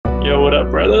Yo, what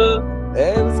up, brother?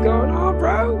 Hey, what's going on,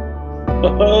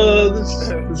 bro?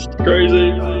 This is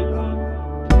crazy.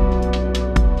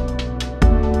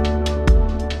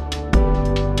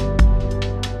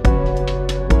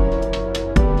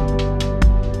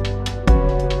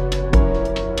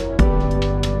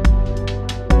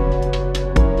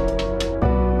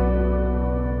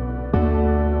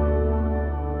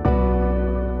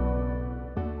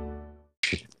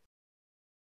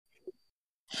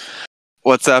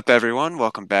 What's up, everyone?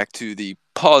 Welcome back to the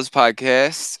Pause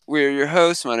podcast. We're your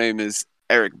hosts. My name is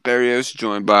Eric Barrios,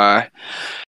 joined by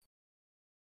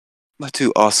my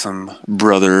two awesome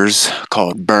brothers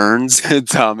called Burns,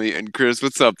 Tommy and Chris.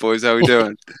 What's up, boys? How we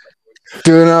doing?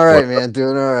 Doing all right, man.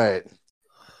 Doing all right.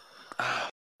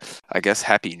 I guess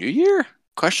Happy New Year?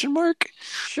 Question mark?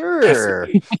 Sure.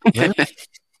 And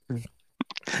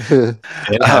Oh,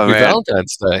 happy man.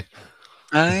 Valentine's Day.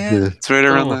 Oh, yeah. It's right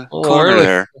around the Oh, corner early.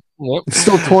 there. Yep. It's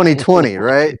still 2020,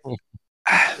 right?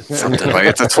 Something like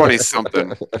it's a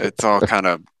 20-something. It's all kind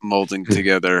of molding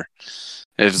together.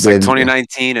 It's like Then-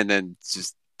 2019, and then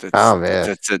just Oh, man.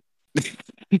 that's it.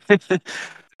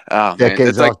 Oh man, Decade's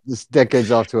it's like, off. This decade's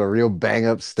off to a real bang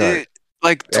up start. dude,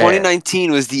 like Yeah.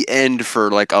 2019 was the end for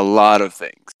like a lot of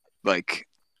things. Like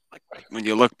when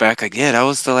you look back, like that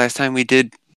was the last time we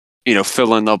did,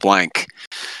 fill in the blank.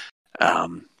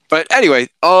 But anyway,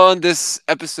 on this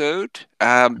episode,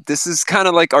 this is kind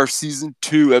of like our season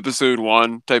 2, episode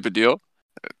 1 type of deal.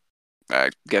 I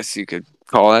guess you could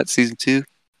call that season 2,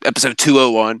 episode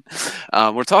 201.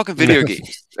 We're talking video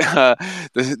games,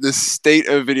 the state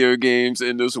of video games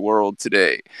in this world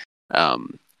today.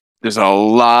 There's a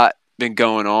lot been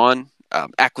going on.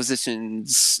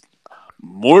 Acquisitions,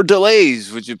 more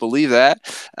delays. Would you believe that?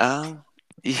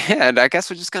 Yeah, and I guess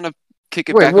we're just gonna kick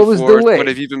it back what and was forth. delayed? What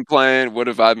have you been playing? What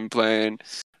have I been playing?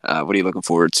 What are you looking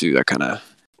forward to? That kind of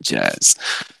jazz.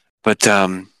 But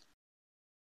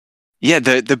yeah,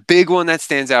 the big one that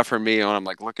stands out for me when I'm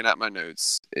like looking at my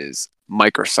notes is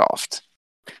Microsoft.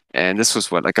 And this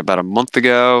was like about a month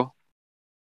ago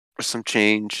or some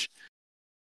change.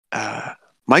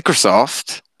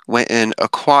 Microsoft went and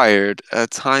acquired a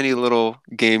tiny little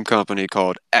game company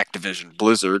called Activision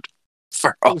Blizzard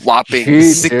for a whopping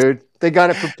Jeez, dude. They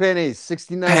got it for pennies.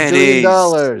 $69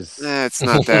 billion. It's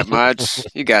not that much.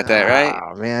 You got that, right?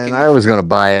 Oh, man. I was going to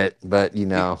buy it, but,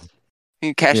 Can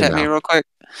you cash at me real quick?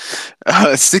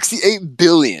 68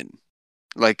 billion.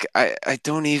 Like I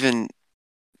don't even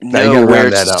Now you know gotta where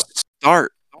round to that up.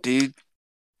 start, dude.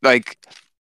 Like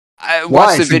I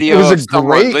Why? watched the It video was a of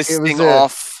someone great- it listing was a-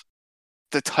 off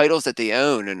the titles that they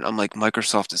own, and I'm like,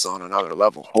 Microsoft is on another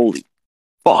level. Holy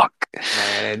fuck!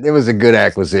 Man, it was a good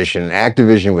acquisition.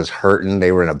 Activision was hurting.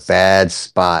 They were in a bad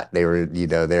spot. They were,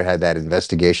 they had that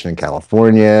investigation in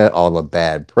California, all the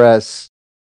bad press.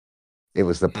 It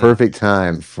was the perfect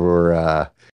time for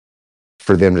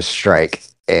them to strike.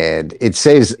 And it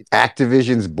saves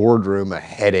Activision's boardroom a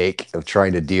headache of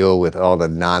trying to deal with all the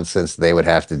nonsense they would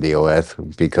have to deal with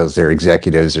because their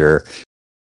executives are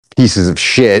pieces of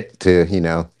shit, to,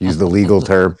 use the legal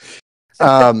term.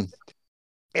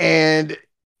 And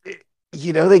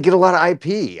they get a lot of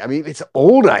IP. I mean, it's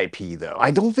old IP, though.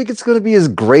 I don't think it's going to be as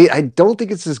great. I don't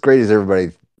think it's as great as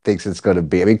everybody thinks it's going to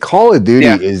be. I mean, Call of Duty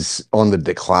is on the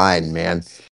decline, man.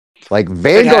 Like,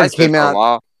 Vanguard came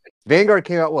out. Vanguard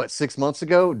came out, 6 months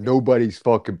ago? Nobody's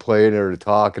fucking playing it or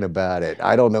talking about it.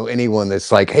 I don't know anyone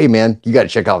that's like, hey, man, you got to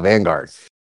check out Vanguard.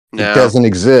 No. It doesn't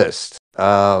exist.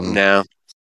 No.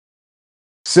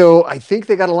 So I think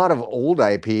they got a lot of old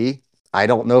IP. I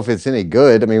don't know if it's any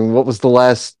good. I mean, what was the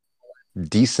last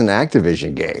decent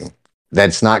Activision game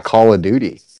that's not Call of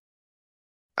Duty?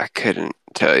 I couldn't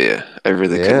tell you. I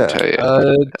really couldn't tell you.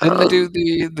 Didn't they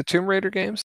do the Tomb Raider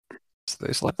games? Did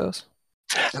they select those?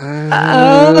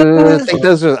 I think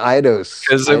those are Eidos.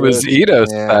 Because it was Eidos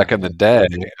yeah. back in the day.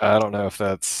 I don't know if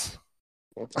that's...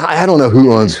 I don't know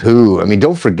who owns who. I mean,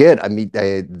 don't forget. I mean,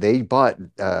 they bought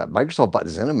Microsoft bought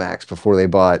ZeniMax before they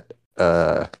bought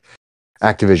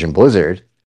Activision Blizzard.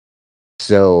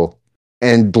 So,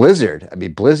 and Blizzard. I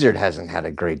mean, Blizzard hasn't had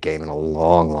a great game in a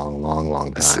long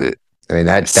time. I mean,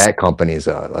 that company is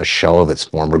a shell of its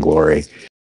former glory.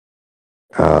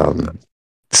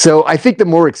 So I think the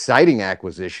more exciting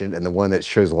acquisition and the one that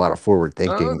shows a lot of forward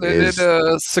thinking they is did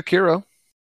Sekiro.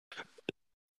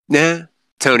 Nah.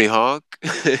 Tony Hawk.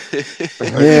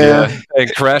 Yeah.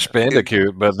 And Crash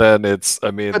Bandicoot, but then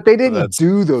but they didn't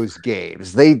do those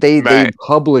games. They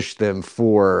published them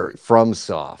from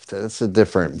FromSoft. That's a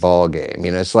different ball game.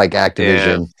 It's like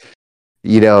Activision.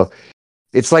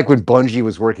 It's like when Bungie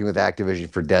was working with Activision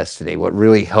for Destiny. What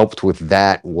really helped with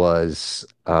that was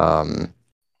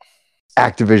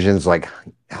Activision's like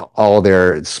all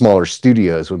their smaller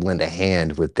studios would lend a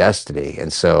hand with Destiny,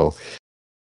 and so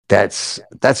that's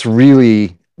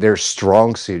really their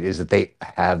strong suit is that they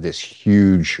have this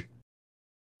huge,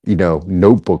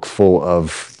 notebook full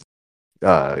of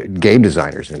game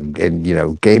designers and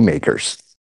game makers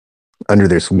under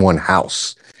this one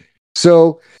house.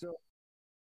 So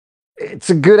it's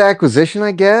a good acquisition,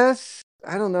 I guess.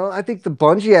 I don't know. I think the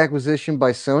Bungie acquisition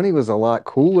by Sony was a lot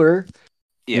cooler.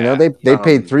 Yeah. They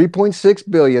paid 3.6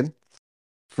 billion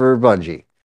for Bungie.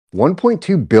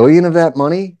 1.2 billion of that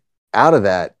money out of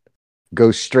that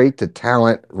goes straight to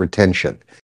talent retention.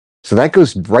 So that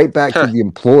goes right back to the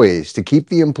employees to keep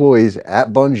the employees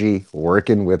at Bungie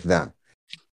working with them.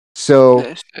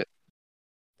 So,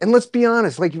 and let's be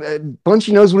honest, like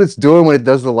Bungie knows what it's doing when it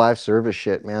does the live service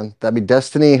shit, man. I mean,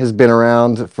 Destiny has been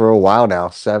around for a while now,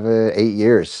 7, 8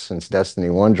 years since Destiny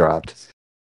 1 dropped,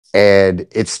 and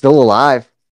it's still alive.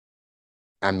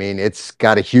 I mean, it's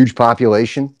got a huge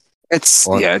population. It's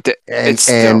still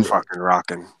fucking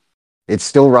rocking. It's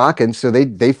still rocking. So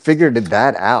they figured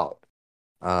that out.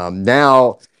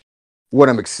 Now, what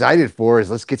I'm excited for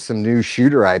is let's get some new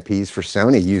shooter IPs for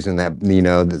Sony using that,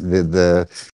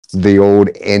 the old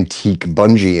antique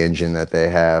Bungie engine that they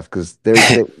have. Because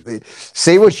they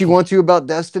say what you want to about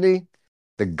Destiny,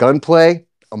 the gunplay,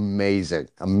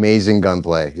 amazing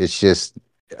gunplay.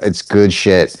 It's good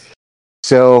shit.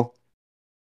 So.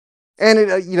 And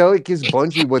it gives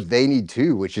Bungie what they need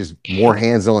too, which is more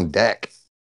hands on deck.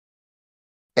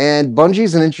 And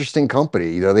Bungie's an interesting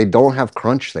company. They don't have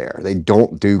crunch there. They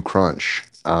don't do crunch.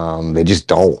 They just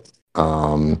don't.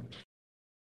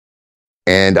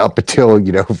 And up until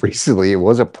recently, it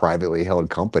was a privately held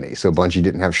company, so Bungie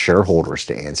didn't have shareholders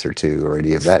to answer to or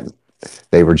any of that.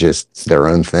 They were just their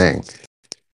own thing.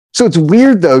 So it's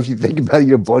weird though if you think about it.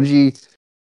 Bungie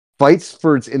fights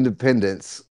for its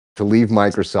independence. To leave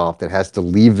Microsoft, it has to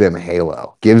leave them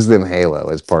Halo, gives them Halo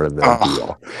as part of their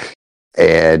deal.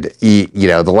 And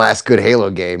the last good Halo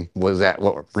game was at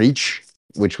Reach,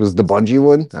 which was the Bungie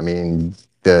one. I mean,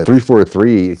 the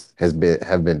 343 have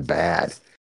been bad.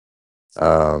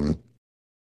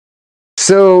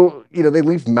 So they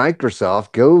leave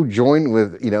Microsoft, go join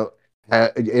with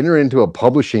enter into a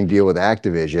publishing deal with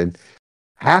Activision,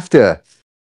 have to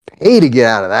pay to get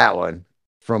out of that one.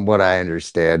 From what I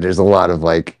understand, there's a lot of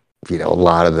a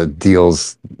lot of the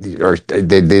deals, or they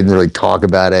didn't really talk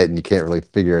about it, and you can't really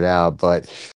figure it out. But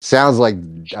sounds like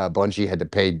Bungie had to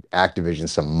pay Activision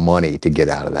some money to get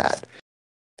out of that,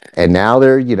 and now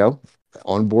they're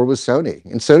on board with Sony,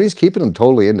 and Sony's keeping them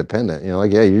totally independent.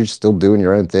 You're still doing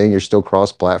your own thing. You're still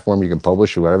cross-platform. You can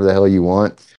publish whatever the hell you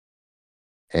want,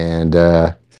 and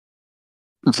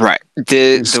right.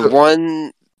 The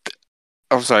one.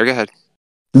 Oh, sorry. Go ahead.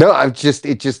 No,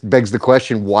 it just begs the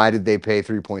question: why did they pay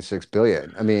 3.6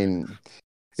 billion? I mean,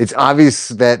 it's obvious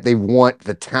that they want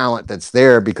the talent that's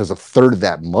there because a third of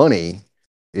that money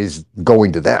is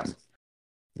going to them,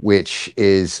 which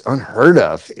is unheard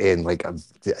of in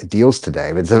deals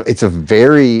today. It's a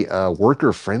very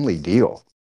worker friendly deal.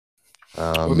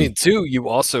 I mean, too, you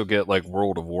also get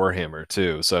World of Warhammer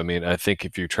too. So I mean, I think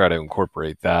if you try to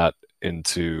incorporate that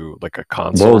into a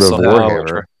console World of somehow,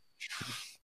 Warhammer.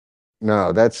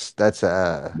 No, that's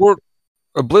Blizzard,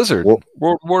 World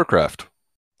of Warcraft.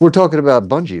 We're talking about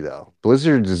Bungie though.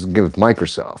 Blizzard is with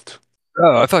Microsoft.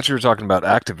 Oh, I thought you were talking about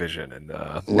Activision and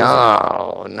Blizzard.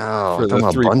 No. For the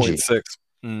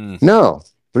 3.6. No,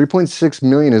 3.6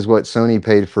 million is what Sony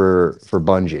paid for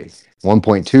Bungie.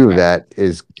 1.2 of that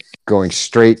is going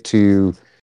straight to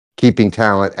keeping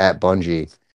talent at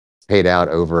Bungie, paid out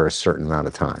over a certain amount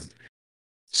of time.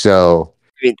 So.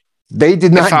 They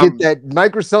did not get that.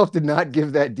 Microsoft did not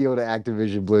give that deal to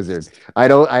Activision Blizzard.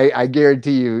 I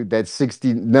guarantee you that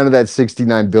none of that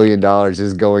 $69 billion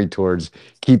is going towards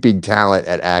keeping talent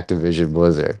at Activision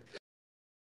Blizzard.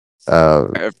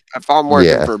 If I'm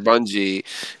working for Bungie,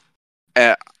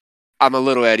 I'm a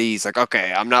little at ease.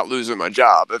 Okay, I'm not losing my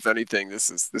job. If anything,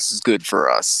 this is good for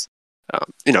us.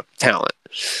 Talent.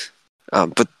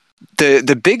 But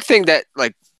the big thing that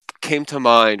came to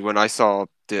mind when I saw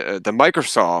the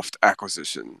Microsoft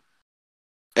acquisition,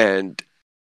 and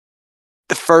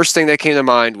the first thing that came to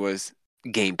mind was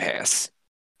Game Pass,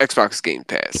 Xbox Game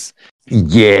Pass.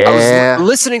 Yeah, I was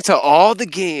listening to all the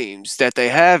games that they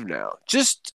have now,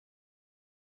 just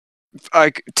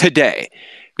today,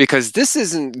 because this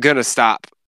isn't gonna stop.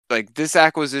 This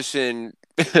acquisition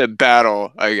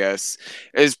battle, I guess,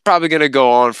 is probably gonna go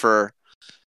on for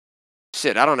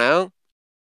I don't know.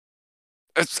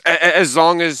 As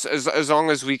long as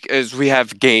we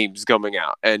have games coming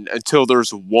out, and until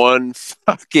there's one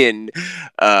fucking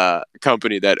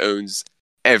company that owns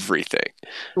everything.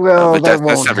 Well, But that that's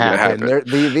won't never going to happen. happen.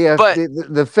 The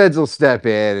But the feds will step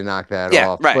in and knock that yeah,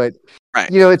 off. right, But right.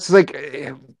 it's like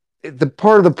the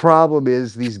part of the problem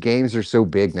is these games are so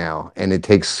big now, and it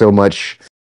takes so much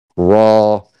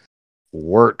raw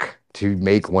work to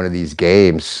make one of these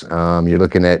games. You're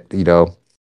looking at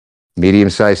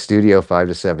medium-sized studio, 5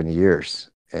 to 7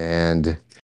 years, and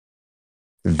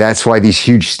that's why these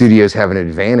huge studios have an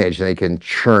advantage. They can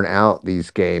churn out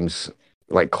these games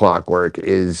like clockwork.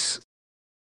 Is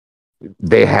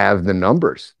they have the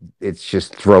numbers. It's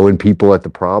just throwing people at the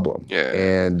problem. Yeah.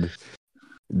 And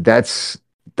that's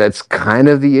kind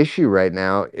of the issue right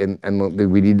now. And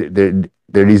we need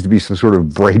there needs to be some sort of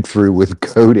breakthrough with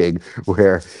coding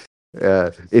where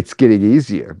it's getting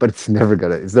easier, but it's never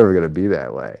gonna be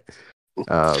that way.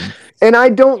 And I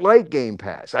don't like Game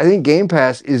Pass. I think Game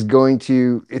Pass is going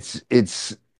to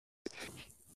it's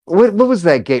what was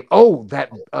that game? Oh, that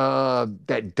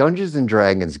Dungeons and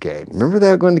Dragons game. Remember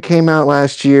that when it came out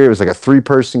last year? It was like a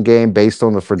 3-person game based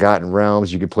on the Forgotten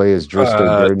Realms. You could play as Dristo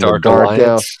Durden, the Dark Dark Elf.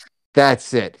 Alliance.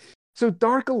 That's it. So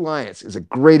Dark Alliance is a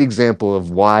great example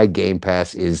of why Game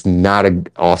Pass is not an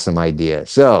awesome idea.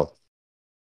 So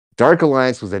Dark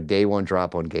Alliance was a day one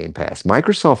drop on Game Pass.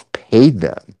 Microsoft paid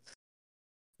them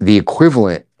the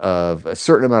equivalent of a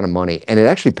certain amount of money, and it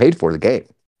actually paid for the game.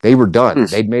 They were done.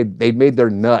 They'd made their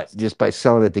nut just by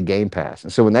selling it to Game Pass.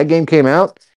 And so when that game came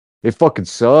out, it fucking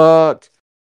sucked.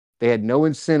 They had no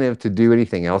incentive to do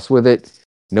anything else with it,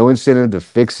 no incentive to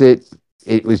fix it.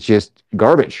 It was just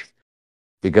garbage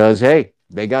because, hey,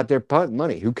 they got their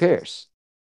money. Who cares?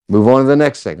 Move on to the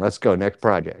next thing. Let's go. Next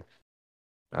project.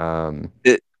 And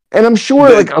I'm sure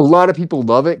like a lot of people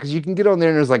love it because you can get on there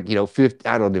and there's like, 50,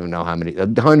 I don't even know how many,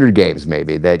 100 games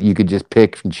maybe that you could just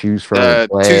pick and choose from and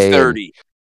play. 230.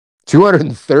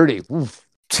 230. Oof.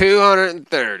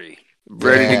 230.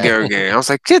 Ready to go game. I was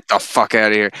like, get the fuck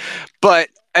out of here. But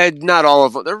not all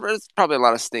of them. There's probably a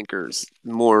lot of stinkers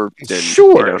more than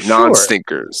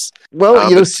non-stinkers. Well,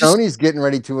 Sony's getting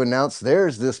ready to announce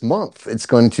theirs this month. It's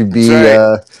going to be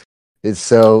it's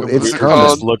coming.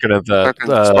 Just looking at that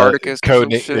Spartacus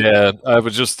code. Yeah, I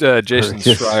was just Jason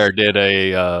Schreier did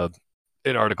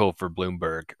an article for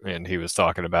Bloomberg, and he was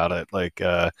talking about it. Like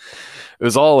it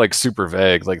was all like super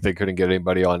vague. Like they couldn't get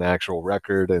anybody on actual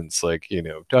record, and it's like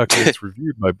documents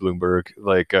reviewed by Bloomberg.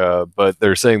 Like, but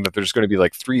they're saying that there's going to be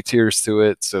like 3 tiers to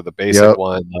it. So the basic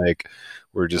one, like,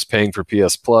 we're just paying for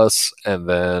PS Plus, and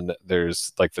then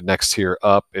there's like the next tier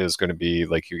up is going to be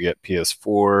like you get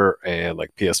PS4 and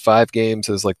like PS5 games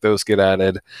as like those get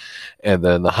added, and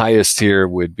then the highest tier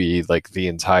would be like the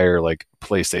entire like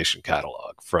PlayStation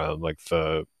catalog from like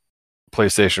the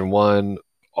PlayStation 1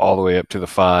 all the way up to the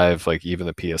 5, like even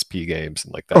the PSP games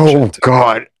and like that. Oh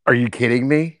God, are you kidding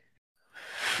me?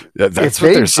 That's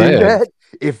what they're saying.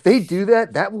 If they do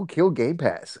that, that will kill Game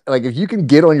Pass. Like if you can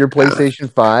get on your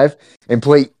PlayStation 5 and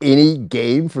play any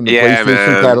game from the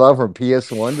PlayStation catalog from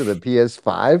PS1 to the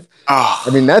PS5, I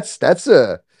mean that's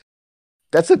a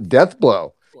death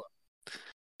blow.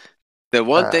 The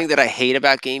one thing that I hate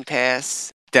about Game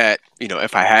Pass that,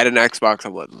 if I had an Xbox I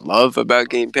would love about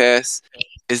Game Pass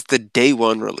is the day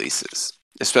one releases.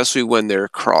 Especially when they're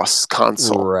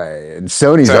cross-console. Right. And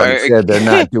Sony's already said they're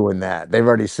not doing that. They've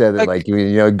already said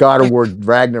that, God of War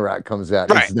Ragnarok comes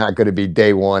out. Right. It's not going to be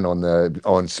day one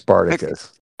on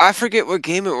Spartacus. I forget what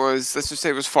game it was. Let's just say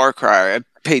it was Far Cry. I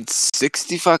paid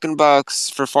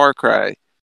 $60 for Far Cry.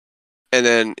 And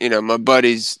then, my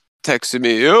buddies texted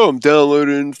me, I'm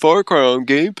downloading Far Cry on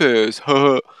Game Pass.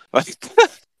 Like,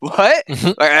 what? Like,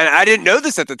 and I didn't know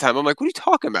this at the time. I'm like, what are you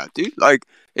talking about, dude? Like,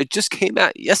 it just came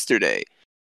out yesterday.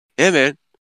 Yeah, man.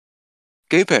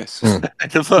 Game Pass. And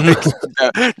I'm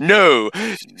like, no.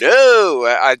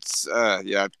 I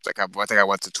think I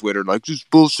went to Twitter like, just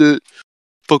bullshit.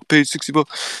 Fuck, paid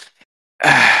 $60.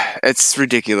 It's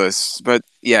ridiculous. But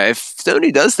yeah, if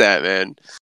Sony does that, man,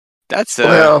 that's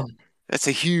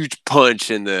a huge punch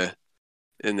in the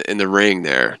ring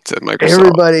there to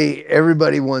Microsoft.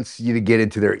 Everybody wants you to get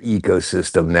into their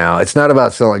ecosystem now. It's not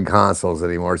about selling consoles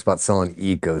anymore. It's about selling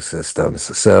ecosystems.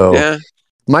 So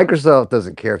Microsoft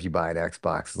doesn't care if you buy an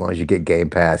Xbox as long as you get Game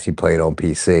Pass, you play it on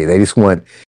PC.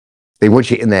 They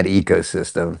want you in that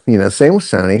ecosystem. Same with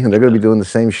Sony, and they're going to be doing the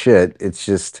same shit. It's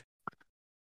just,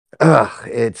 I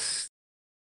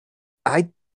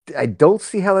don't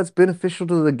see how that's beneficial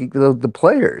to the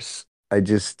players. I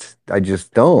just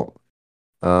don't.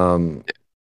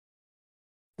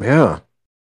 Yeah.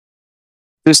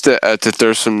 Just to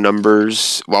throw some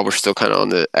numbers while we're still kind of on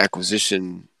the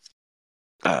acquisition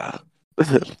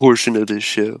portion of this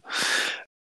show.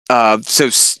 So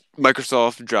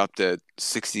Microsoft dropped at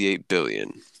 $68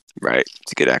 billion Right,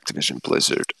 to get Activision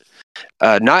Blizzard.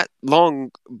 Not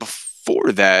long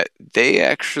before that, they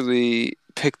actually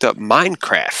picked up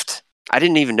Minecraft. I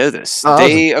didn't even know this.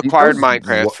 They acquired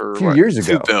Minecraft for a few years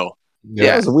ago. $2 billion. Yeah.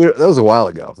 Yeah, That was a while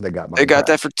ago. They got Minecraft. they got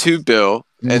that for $2 billion,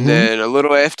 and Mhm. then a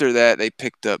little after that, they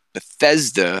picked up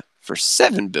Bethesda for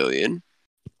 $7 billion.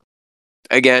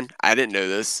 Again, I didn't know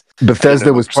this.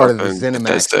 Bethesda was part of the Microsoft owned ZeniMax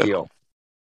Bethesda. deal.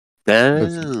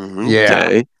 Oh, Yeah.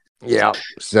 okay. Yeah.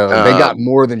 So they got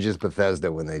more than just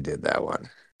Bethesda when they did that one.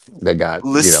 They got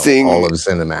Listing all of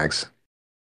ZeniMax.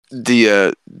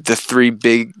 the three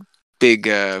big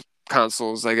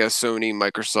consoles, I guess Sony,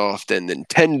 Microsoft, and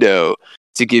Nintendo,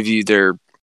 to give you their,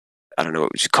 I don't know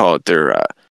what we should call it,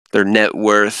 their net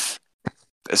worth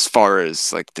as far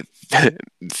as like the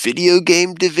video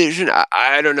game division.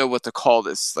 I don't know what to call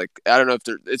this. Like, I don't know if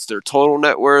it's their total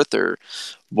net worth or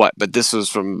what, but this was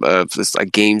from this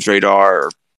like Games Radar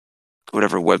or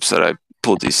whatever website I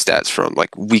pulled these stats from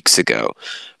like weeks ago.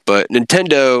 But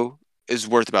Nintendo is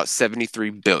worth about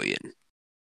 $73 billion.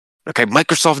 Okay,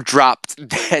 Microsoft dropped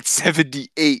that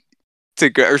 78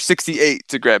 or 68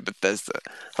 to grab Bethesda.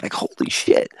 Like, holy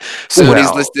shit.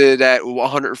 Sony's listed at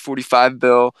 145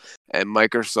 bill and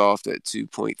Microsoft at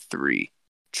 2.3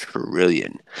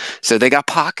 trillion. So they got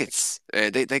pockets.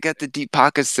 They got the deep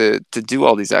pockets to do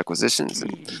all these acquisitions.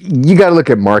 You got to look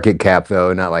at market cap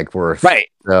though, not like worth. Right.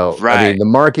 So Right. I mean, the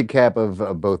market cap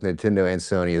of both Nintendo and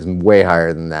Sony is way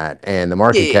higher than that, and the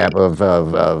market cap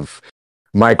of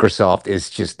Microsoft is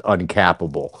just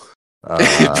uncappable.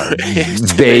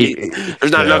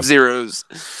 There's not enough zeros.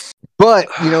 But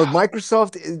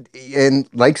Microsoft and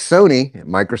like Sony,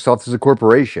 Microsoft is a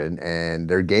corporation, and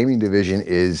their gaming division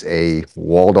is a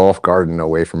walled-off garden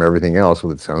away from everything else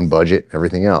with its own budget,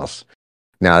 everything else.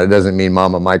 Now, it doesn't mean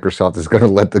Mama Microsoft is going to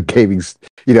let the gaming,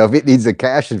 if it needs a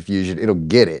cash infusion, it'll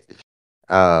get it.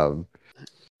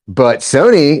 But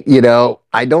Sony,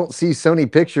 I don't see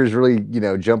Sony Pictures really,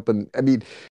 jumping. I mean,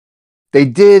 they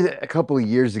did a couple of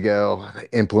years ago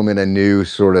implement a new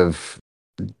sort of,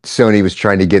 Sony was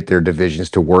trying to get their divisions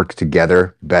to work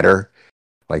together better,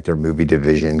 like their movie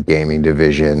division, gaming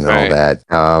division, all that.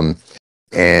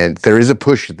 And there is a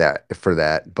push for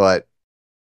that, but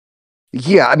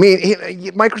yeah, I mean,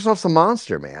 Microsoft's a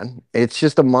monster, man. It's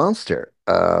just a monster.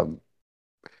 But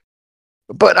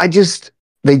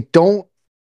they don't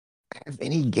have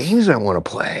any games I want to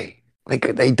play.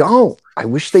 Like, they don't. I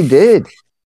wish they did.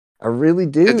 I really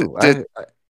do.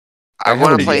 I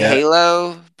want to play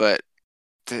Halo, but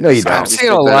no, you don't. I've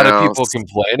seen a lot of people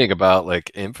complaining about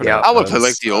like Infinite. Yeah, I would play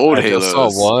like the old Halos. I just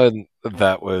saw one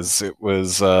that was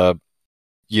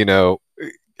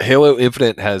Halo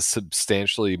Infinite has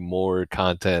substantially more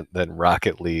content than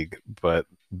Rocket League, but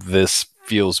this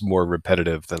feels more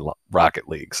repetitive than Rocket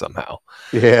League somehow.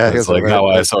 Yeah, it's like how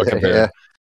I saw it compared.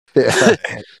 Yeah.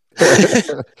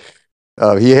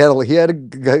 He had a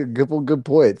good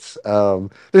points.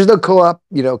 There's no co-op,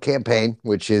 campaign,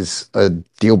 which is a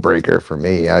deal breaker for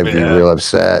me. I'd be real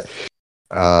upset.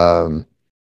 I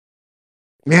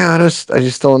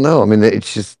just don't know. I mean,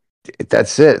 it's just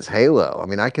that's it. It's Halo. I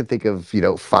mean, I can think of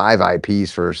 5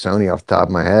 IPs for Sony off the top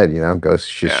of my head. Ghost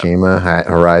of Tsushima,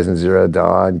 Horizon Zero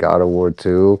Dawn, God of War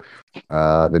 2,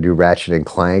 the new Ratchet and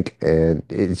Clank, and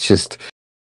it's just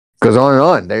goes on and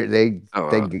on.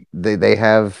 They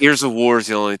have Gears of War is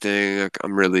the only thing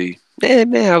I'm really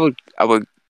man. I would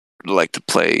like to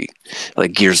play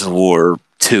like Gears of War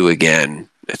 2 again.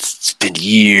 It's been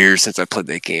years since I played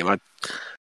that game. I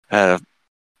had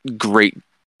a great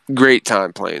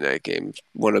time playing that game.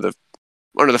 One of the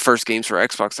first games for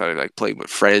Xbox that I played with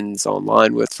friends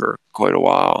online with for quite a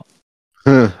while.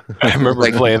 I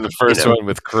remember playing the first one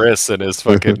with Chris and his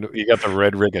fucking. He got the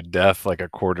red ring of death like a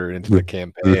quarter into the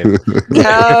campaign.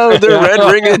 No, the red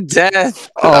ring of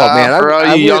death. Oh man, for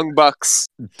all you young bucks,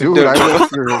 dude!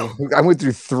 I went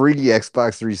through 3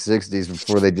 Xbox 360s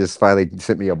before they just finally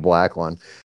sent me a black one.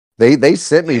 They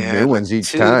sent me new ones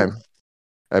each time.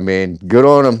 I mean, good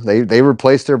on them. They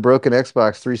replaced their broken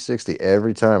Xbox 360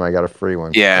 every time I got a free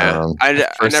one. Yeah, I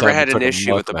never had an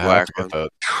issue with the black one.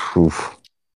 Oof.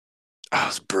 Oh, it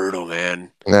was brutal,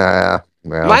 man. Nah,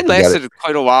 well, mine lasted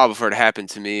quite a while before it happened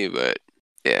to me, but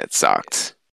yeah, it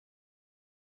sucked.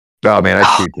 Oh man,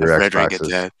 I chewed through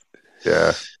Xboxes.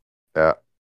 Yeah.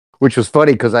 Which was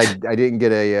funny because I didn't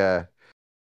get a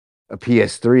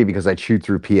PS3 because I chewed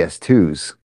through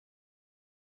PS2s.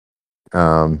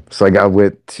 So I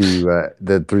went to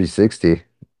the 360,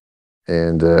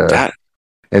 and now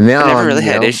I never really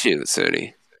had issue with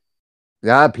Sony.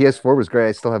 Yeah, PS4 was great.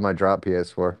 I still have my drop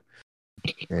PS4.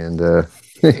 And Oh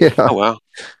wow,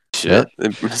 shit,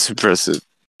 that's impressive.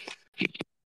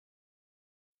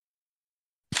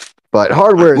 But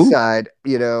hardware Ooh. aside,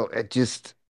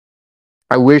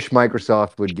 I wish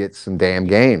Microsoft would get some damn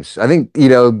games. I think,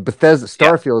 Bethesda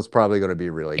Starfield is probably going to be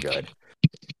really good.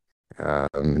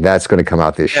 That's going to come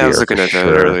out this Yeah, I was year looking for at that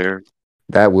sure. earlier.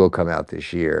 That will come out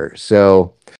this year.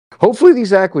 So hopefully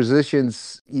these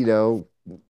acquisitions,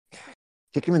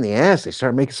 kick them in the ass. They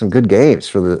start making some good games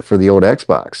for the old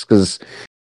Xbox. Because,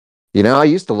 I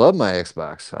used to love my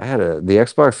Xbox. I had the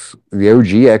Xbox, the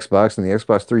OG Xbox and the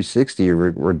Xbox 360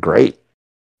 were great.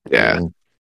 Yeah. And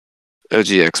OG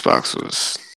Xbox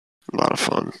was a lot of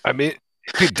fun. I mean,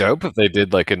 it'd be dope if they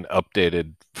did like an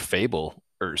updated Fable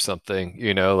or something,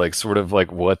 like sort of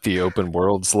like what the open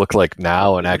worlds look like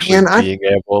now and actually being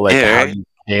able, like how you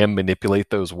can manipulate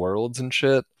those worlds and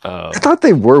shit. I thought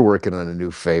they were working on a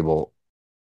new Fable.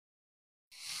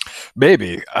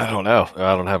 Maybe. I don't know.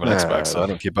 I don't have an Xbox, so I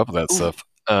don't keep up with that stuff.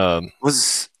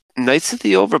 Was Knights of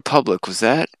the Old Republic, was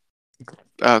that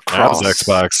Cross? That was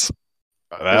Xbox.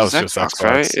 That was just Xbox,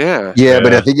 right? Yeah. Yeah,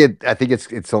 but I think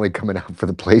it's only coming out for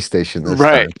the PlayStation this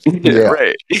right. time. Yeah,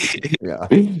 right. Yeah.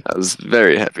 I was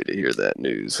very happy to hear that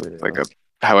news. Like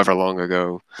however long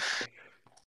ago.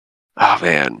 Oh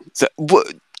man. So,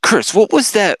 Chris, what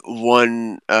was that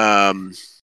one it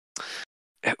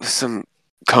was some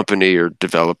company or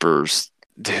developers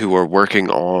who were working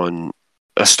on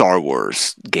a Star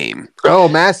Wars game. Oh,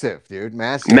 Massive, dude.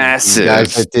 Massive. You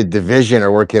guys that did Division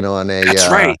are working on That's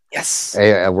right. Yes.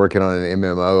 Working on an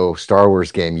MMO Star Wars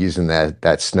game using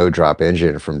that Snowdrop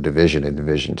engine from Division and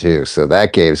Division 2. So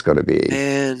that game's going to be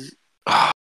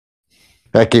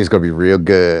that game's going to be real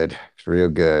good. It's real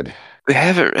good. We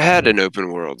haven't had an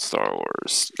open world Star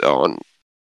Wars on,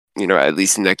 at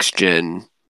least next gen,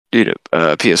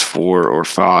 PS4 or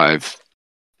 5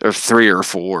 or 3 or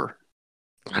 4.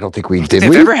 I don't think we did.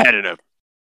 They've ever had it.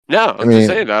 No, I'm just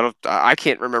saying. I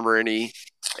can't remember any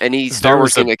Star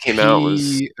Wars game that came out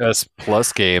was PS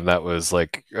Plus game that was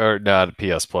like, or not a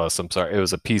PS Plus. I'm sorry, it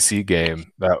was a PC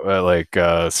game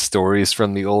that Stories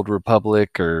from the Old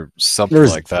Republic or something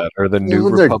like that, or the New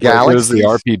Republic. It was the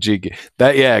RPG game.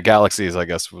 Galaxies, I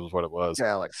guess was what it was.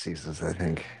 Galaxies, I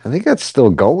think. I think that's still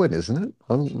going, isn't it?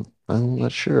 I'm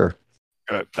not sure.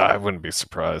 I wouldn't be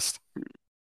surprised.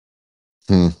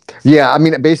 Yeah, I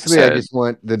mean, basically, I just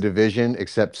want the Division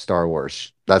except Star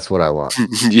Wars. That's what I want.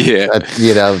 Yeah,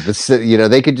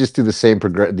 they could just do the same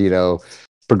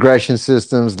progression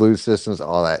systems, loot systems,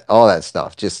 all that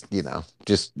stuff. Just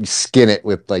skin it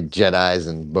with like Jedis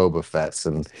and Boba Fett's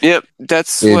and. Yep,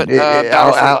 that's what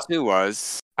Battlefront 2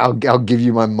 was. I'll give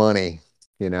you my money.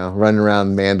 Running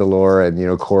around Mandalore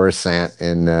and Coruscant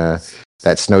and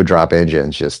that Snowdrop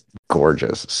engine's just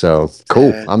gorgeous. So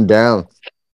cool. I'm down.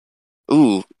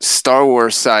 Ooh, Star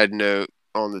Wars side note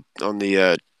on the on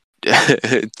the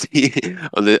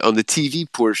TV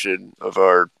portion of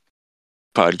our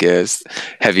podcast.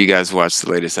 Have you guys watched the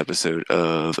latest episode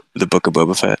of The Book of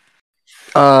Boba Fett?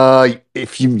 The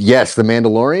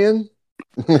Mandalorian.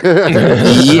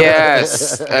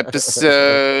 Yes,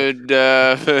 episode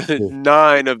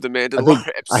 9 of The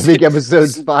Mandalorian. I think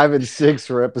episodes 5 and 6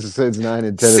 were episodes 9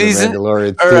 and 10 of The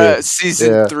Mandalorian.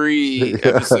 Season 3,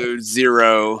 episode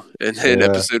 0, and then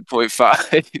episode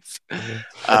 0.5. And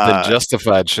then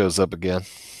Justified shows up again.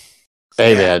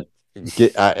 Hey man,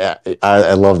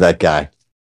 I love that guy.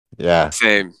 Yeah,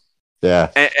 same.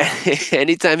 Yeah.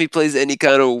 Anytime he plays any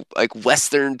kind of like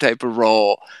Western type of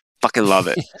role. Fucking love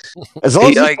it. As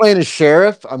long as he's playing a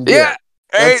sheriff, I'm good.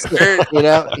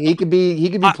 Yeah, he could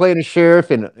be playing a sheriff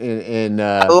in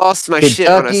I lost my Kentucky. shit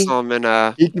when I saw him in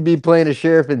he could be playing a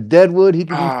sheriff in Deadwood. He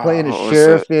could be playing a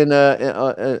sheriff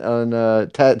on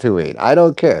Tatooine. I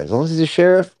don't care. As long as he's a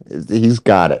sheriff, he's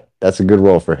got it. That's a good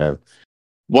role for him.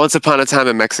 Once Upon a Time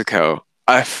in Mexico.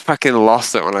 I fucking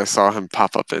lost it when I saw him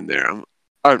pop up in there.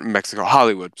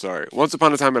 Hollywood, sorry. Once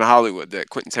Upon a Time in Hollywood, that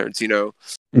Quentin Tarantino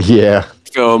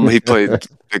film. He played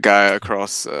the guy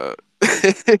across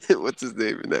what's his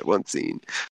name in that one scene.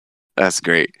 That's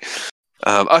great.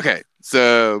 Okay,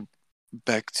 so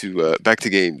back to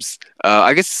games.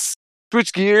 I guess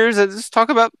switch gears and just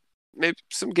talk about maybe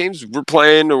some games we're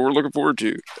playing or we're looking forward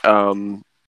to.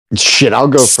 Shit, I'll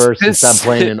go first since I'm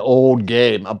playing an old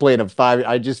game. I'm playing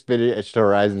I just finished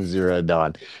Horizon Zero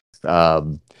Dawn.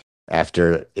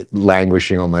 After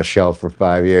languishing on my shelf for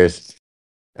 5 years.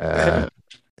 It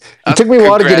took me a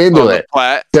while to get into it.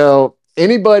 So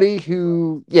anybody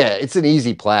who, it's an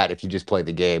easy plat if you just play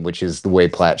the game, which is the way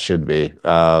plat should be.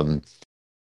 And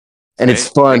it's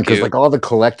fun because like all the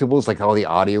collectibles, like all the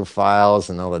audio files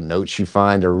and all the notes you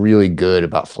find are really good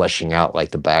about fleshing out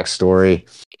like the backstory.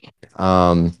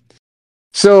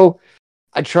 So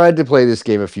I tried to play this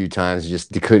game a few times,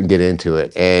 just couldn't get into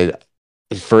it. And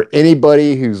for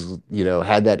anybody who's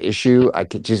had that issue, I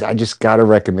just gotta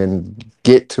recommend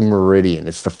get to Meridian.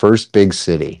 It's the first big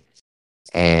city,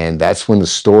 and that's when the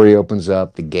story opens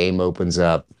up, the game opens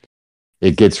up.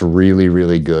 It gets really,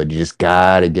 really good. You just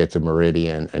gotta get to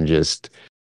Meridian and just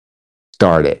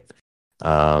start it.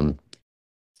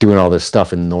 Doing all this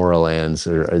stuff in Norlands,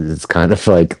 it's kind of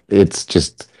like it's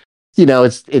just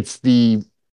it's the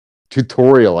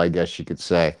tutorial, I guess you could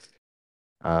say.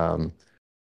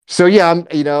 So yeah,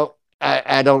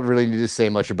 I don't really need to say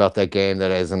much about that game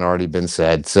that hasn't already been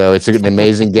said. So it's an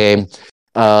amazing game.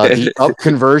 The up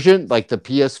conversion, like the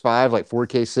PS5, like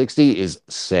 4K 60, is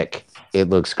sick. It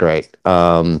looks great.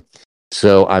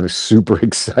 So I'm super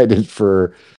excited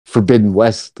for Forbidden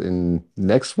West in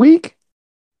next week,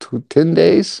 10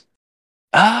 days.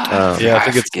 Yeah, I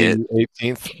think it's the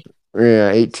 18th.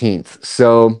 Yeah, 18th.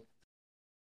 So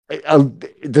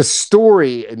the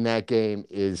story in that game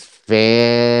is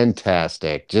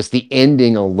fantastic. Just the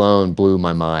ending alone blew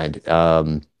my mind.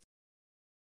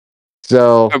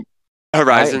 So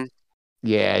Horizon.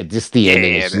 Just the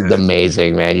ending is man.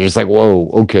 amazing, man. You're just like, whoa,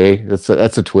 okay, that's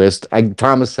a twist.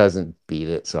 Thomas hasn't beat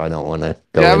it, so I don't want to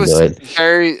go That into was it.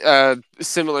 very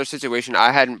similar situation.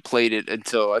 I hadn't played it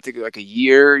until I think like a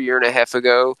year and a half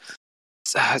ago.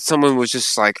 Someone was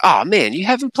just like, "Oh man, you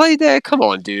haven't played that? Come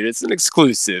on, dude! It's an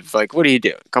exclusive. Like, what are you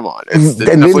doing? Come on, it's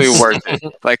definitely worth it."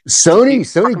 Like Sony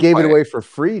gave it play away for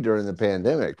free during the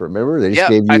pandemic. Remember, they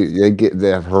just Yep, they get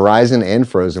the Horizon and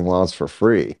Frozen Wilds for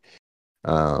free,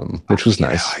 which was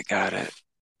nice. I got it.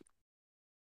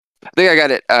 I think I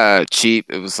got it cheap.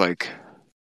 It was like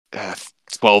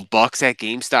 $12 at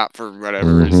GameStop for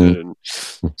whatever reason.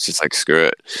 It's just like screw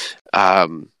it.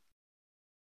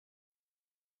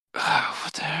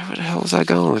 What the hell was I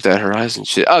going with that Horizon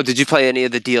shit? Oh, did you play any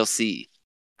of the DLC?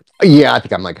 Yeah, I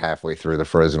think I'm like halfway through the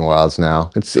Frozen Wilds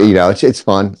now. It's it's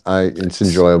fun. It's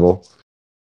enjoyable.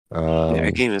 Yeah,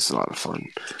 that game is a lot of fun.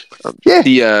 Yeah.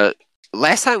 The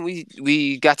last time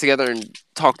we got together and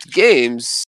talked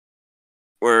games,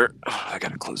 I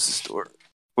gotta close this door.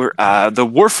 The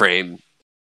Warframe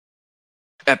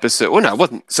episode. Well, no, it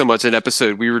wasn't so much an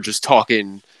episode. We were just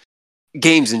talking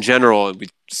games in general, and we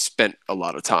spent a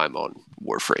lot of time on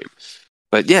Warframe.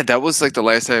 But yeah, that was like the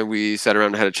last time we sat around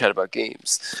and had a chat about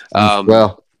games.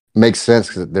 Well, makes sense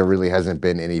because there really hasn't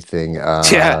been anything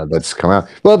that's come out.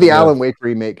 Well, the Alan Wake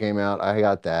remake came out. I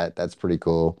got that. That's pretty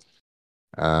cool.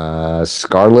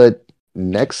 Scarlet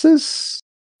Nexus?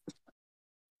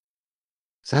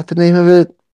 Is that the name of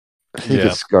it? I think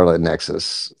it's Scarlet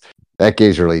Nexus. That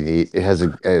game's really neat. It has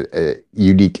a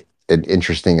unique and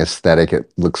interesting aesthetic.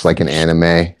 It looks like an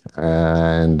anime,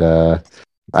 and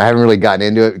I haven't really gotten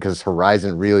into it because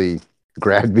Horizon really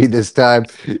grabbed me this time,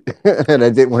 and I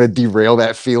didn't want to derail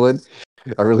that feeling.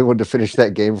 I really wanted to finish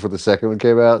that game before the second one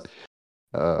came out.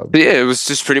 It was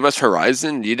just pretty much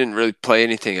Horizon. You didn't really play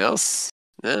anything else.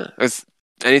 Yeah,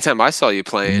 anytime I saw you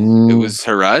playing, it was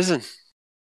Horizon.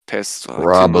 Past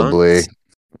probably.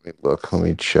 Let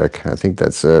me check. I think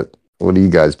that's it. What have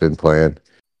you guys been playing?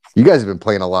 You guys have been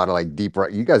playing a lot of like deep.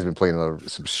 You guys have been playing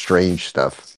some strange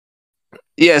stuff.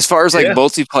 Yeah, as far as like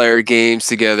multiplayer games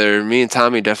together, me and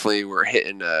Tommy definitely were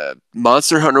hitting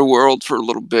Monster Hunter World for a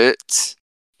little bit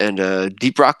and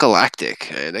Deep Rock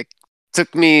Galactic. And it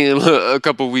took me a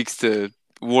couple weeks to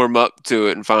warm up to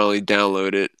it and finally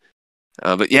download it.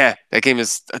 But yeah, that game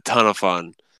is a ton of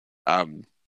fun.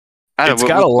 It's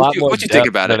got a lot more. What you think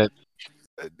about it?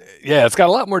 Yeah, it's got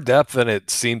a lot more depth than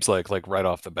it seems like right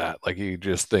off the bat. Like you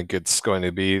just think it's going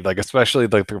to be like, especially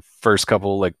like the first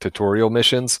couple like tutorial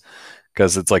missions,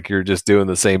 because it's like you're just doing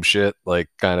the same shit, like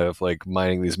kind of like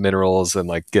mining these minerals and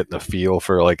like getting a feel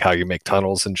for like how you make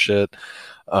tunnels and shit.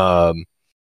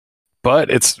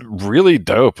 But it's really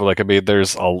dope. Like, I mean,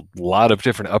 there's a lot of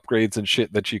different upgrades and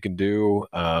shit that you can do.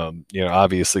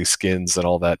 Obviously skins and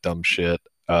all that dumb shit.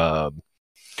 But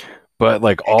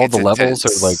like all the levels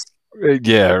are like,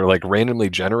 are like randomly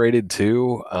generated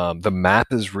too. The map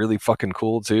is really fucking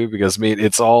cool too, because I mean,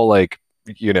 it's all like,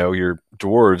 your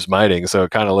dwarves mining, so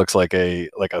it kind of looks like a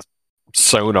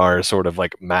sonar sort of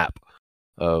like map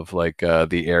of like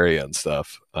the area and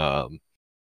stuff.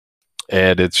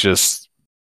 And it's just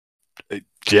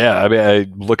I mean,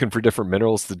 I'm looking for different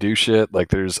minerals to do shit. Like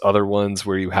there's other ones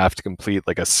where you have to complete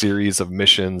like a series of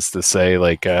missions to say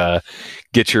like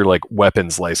get your like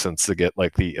weapons license to get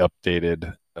like the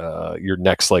updated your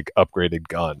next like upgraded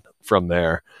gun from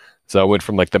there. So I went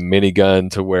from like the minigun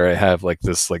to where I have like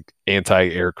this like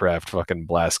anti-aircraft fucking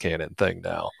blast cannon thing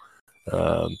now.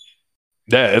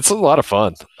 It's a lot of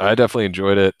fun. I definitely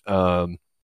enjoyed it.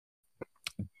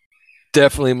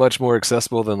 Definitely much more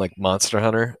accessible than like Monster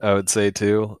Hunter, I would say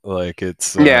too. Like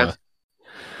it's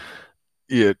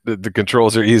the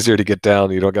controls are easier to get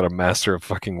down. You don't got to master a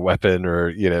fucking weapon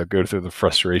or go through the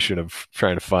frustration of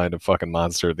trying to find a fucking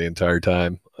monster the entire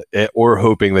time, or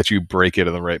hoping that you break it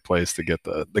in the right place to get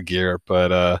the gear.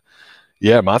 But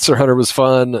yeah, Monster Hunter was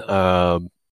fun.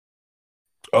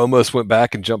 Almost went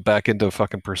back and jumped back into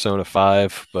fucking Persona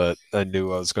 5, but I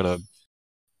knew I was gonna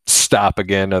stop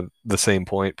again at the same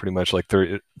point, pretty much like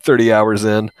 30 hours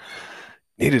in.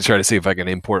 Need to try to see if I can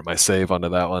import my save onto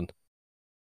that one.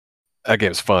 That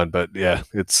game's fun, but yeah,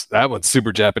 that one's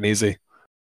super Japanesey.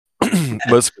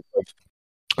 Most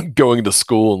going to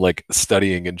school and like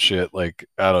studying and shit, like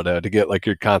I don't know, to get like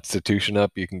your constitution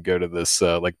up, you can go to this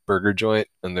like burger joint,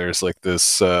 and there's like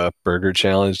this burger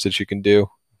challenge that you can do.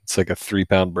 It's like a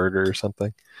 3-pound burger or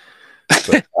something.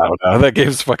 But, I don't know. That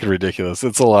game's fucking ridiculous.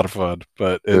 It's a lot of fun,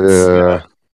 but it's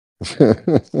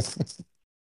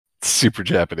super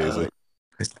Japanesey.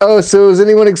 Oh, so is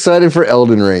anyone excited for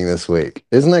Elden Ring this week?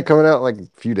 Isn't that coming out like a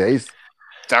few days?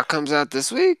 That comes out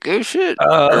this week? Oh shit!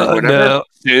 Or whatever. No.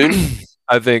 Soon.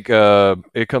 I think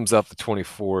it comes out the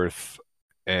 24th,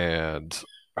 and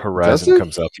Horizon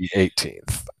comes out the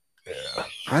 18th. Yeah.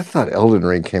 I thought Elden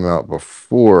Ring came out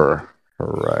before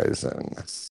Horizon.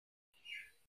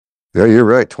 Yeah, you're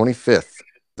right. 25th.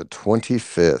 The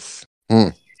 25th.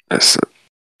 That's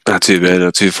not too bad,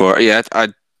 not too far. Yeah,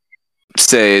 I'd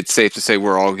say it's safe to say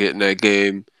we're all getting that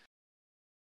game.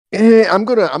 I'm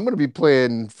gonna be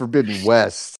playing Forbidden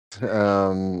West.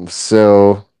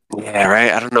 So yeah,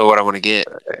 right. I don't know what I want to get.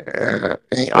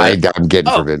 I'm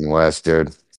getting Forbidden West,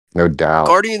 dude. No doubt.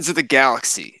 Guardians of the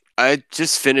Galaxy. I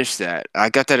just finished that. I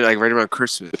got that like right around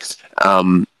Christmas.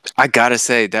 I gotta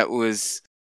say that was,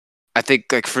 I think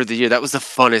like for the year, that was the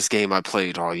funnest game I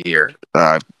played all year.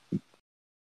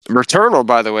 Returnal,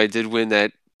 by the way, did win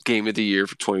that Game of the Year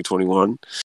for 2021,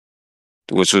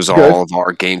 which was all of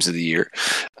our games of the year.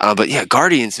 But yeah,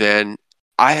 Guardians, man,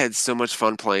 I had so much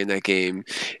fun playing that game.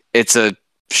 It's a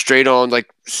straight on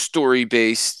like story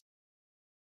based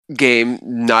game,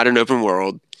 not an open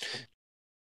world,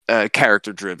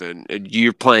 character driven.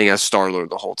 You're playing as Star-Lord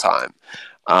the whole time.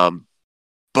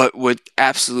 But what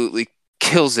absolutely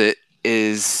kills it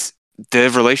is the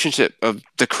relationship of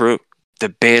the crew, the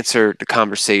banter, the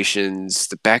conversations,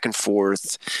 the back and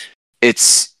forth.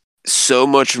 It's so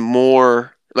much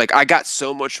more, like I got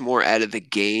so much more out of the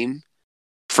game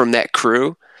from that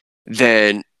crew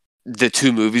than the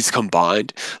two movies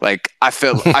combined. Like I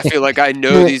feel like I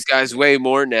know these guys way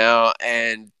more now,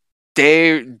 and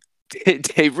they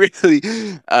really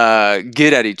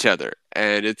get at each other,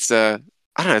 and it's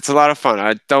I don't know, it's a lot of fun.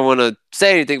 I don't want to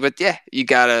say anything, but yeah, you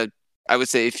gotta. I would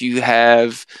say if you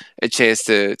have a chance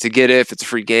to get it, if it's a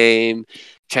free game,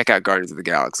 check out Guardians of the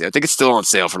Galaxy. I think it's still on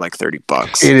sale for like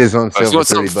 $30. It is on sale. If you want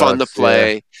something fun to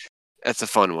play, that's a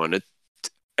fun one.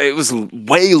 It was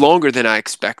way longer than I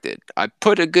expected. I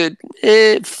put a good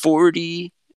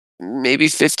 40, maybe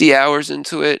 50 hours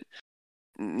into it.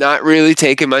 Not really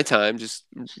taking my time, just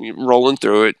rolling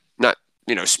through it. Not,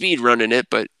 speed running it,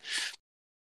 but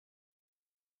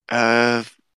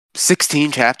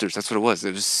 16 chapters. That's what it was.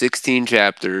 It was 16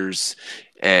 chapters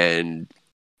and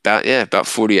about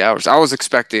 40 hours. I was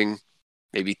expecting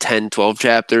maybe 10, 12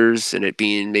 chapters and it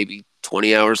being maybe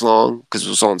 20 hours long because it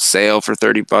was on sale for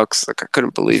 $30. Like I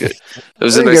couldn't believe it. It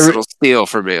was a nice little steal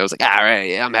for me. I was like, all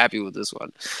right, yeah, I'm happy with this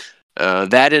one.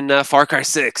 That and Far Cry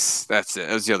 6. That's it.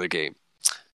 That was the other game.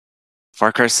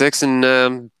 Far Cry 6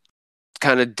 and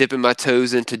kind of dipping my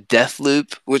toes into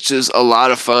Deathloop, which is a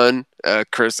lot of fun.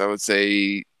 Chris, I would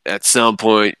say at some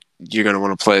point you're going to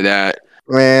want to play that.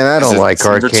 Man, I don't like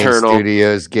Arcane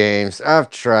Studios games. I've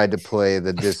tried to play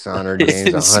the Dishonored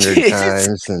games 100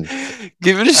 times. And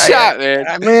give it a shot, man.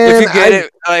 If you get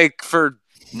it like for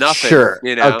nothing, sure.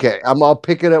 Okay, I'll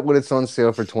pick it up when it's on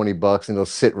sale for $20, and it'll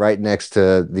sit right next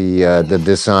to the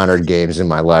Dishonored games in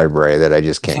my library that I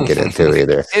just can't get into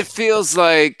either. It feels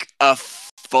like a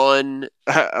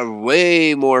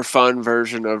way more fun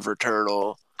version of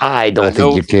Returnal. I don't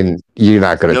think you can. You're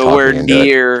not going to nowhere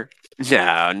near.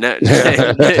 No,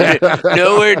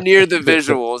 nowhere near the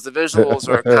visuals. The visuals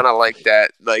are kind of like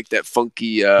that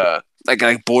funky,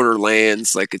 like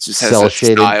Borderlands. Like it just has a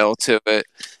style to it.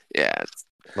 Yeah,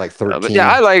 like 13. But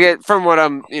yeah, I like it from what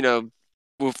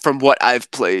from what I've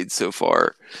played so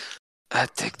far. I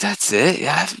think that's it.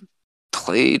 Yeah, I haven't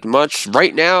played much.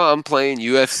 Right now, I'm playing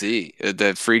UFC,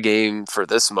 the free game for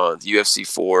this month, UFC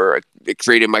 4. I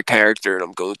created my character, and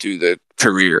I'm going through the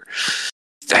career.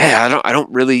 Yeah, I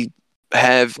don't really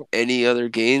have any other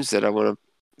games that I want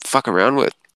to fuck around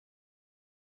with.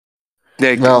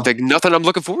 Like nothing I'm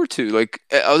looking forward to. Like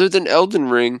other than Elden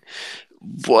Ring,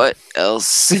 what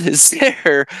else is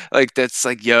there? Like that's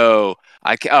like, yo,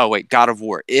 Oh wait, God of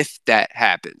War. If that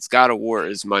happens, God of War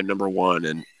is my number one,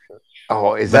 and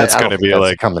Oh, is That's that? I gonna don't think be that's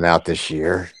like- coming out this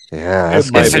year. Yeah, It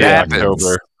that's might If it be happens.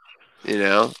 October. you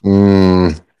know,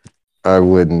 I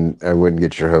wouldn't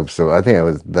get your hopes so. I think it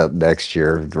was the next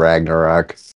year,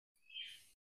 Ragnarok.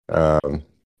 Um,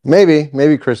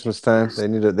 maybe Christmas time. They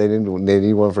need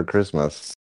one for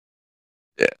Christmas.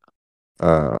 Yeah. Who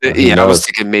I was knows?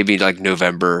 thinking maybe like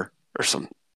November or something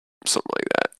like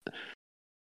that.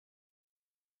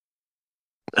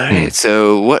 All right,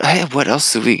 so what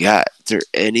else do we got? Is there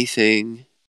anything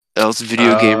else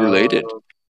video game related?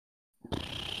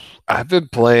 I've been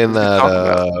playing We could talk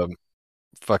that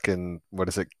fucking what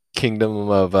is it? Kingdom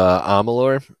of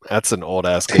Amalur. That's an old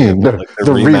ass game. But, like,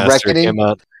 The remaster re-reckoning? came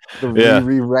out. The Yeah.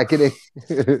 re-reckoning.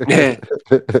 Yeah.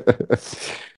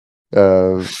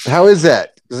 How is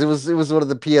that? 'Cause it was one of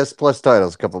the PS Plus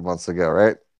titles a couple months ago,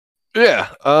 right? Yeah,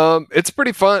 it's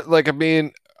pretty fun. Like, I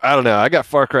mean, I don't know. I got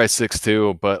Far Cry 6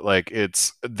 too, but like,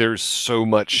 there's so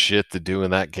much shit to do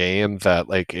in that game that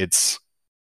like I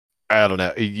don't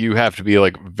know. You have to be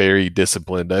like very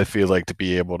disciplined. I feel like to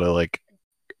be able to like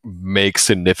make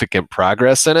significant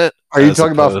progress in it. Are you as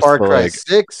talking about opposed Far to, Cry like,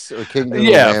 6 or Kingdom of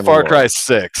yeah, Far Amalur? Cry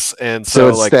 6, and So so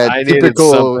it's like that I needed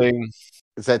typical- something.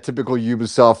 It's that typical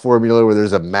Ubisoft formula where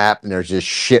there's a map and there's just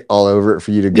shit all over it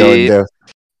for you to go and do. Yeah.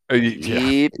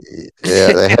 Yep.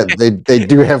 Yeah, they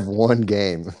do have one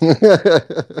game.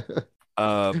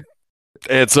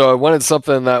 And so I wanted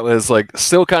something that was like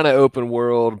still kind of open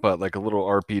world, but like a little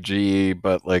RPG,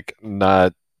 but like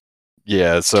not,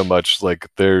 so much like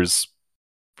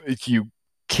you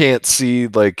can't see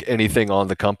like anything on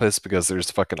the compass because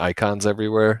there's fucking icons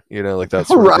everywhere, like that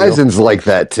sort of deal. Horizon's like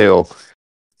that too.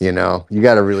 You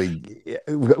got to really.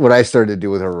 What I started to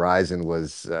do with Horizon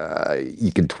was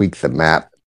you could tweak the map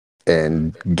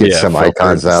and get some filters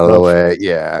icons and out of the stuff. way.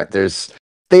 Yeah,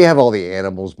 they have all the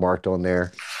animals marked on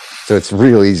there, so it's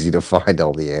real easy to find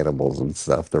all the animals and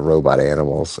stuff, the robot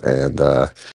animals, and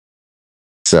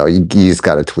so you just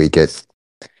got to tweak it.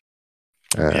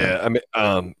 I mean,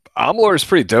 Amalur is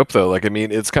pretty dope though. Like, I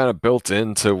mean, it's kind of built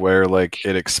into where like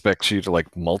it expects you to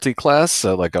like multi-class.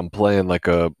 So like I'm playing like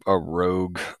a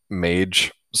rogue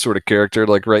mage sort of character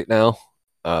like right now.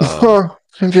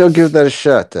 Maybe I'll give that a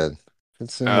shot then.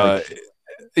 It seemed like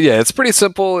yeah, it's pretty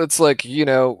simple. It's like,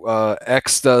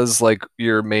 X does like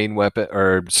your main weapon,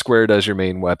 or square does your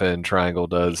main weapon, triangle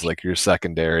does like your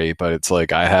secondary, but it's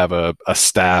like I have a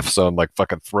staff, so I'm like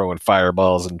fucking throwing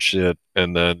fireballs and shit,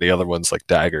 and then the other one's like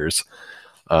daggers.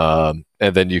 And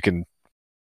then you can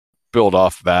build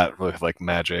off that with like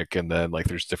magic, and then like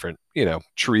there's different,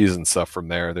 trees and stuff from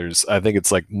there. I think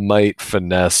it's like might,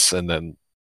 finesse, and then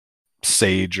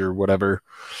sage or whatever.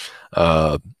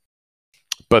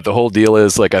 But the whole deal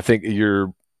is like I think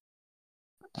you're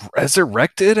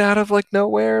resurrected out of like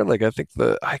nowhere. Like I think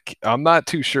I'm not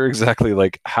too sure exactly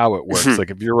like how it works.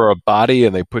 Like if you're a body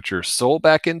and they put your soul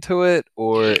back into it,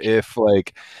 or if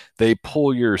like they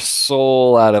pull your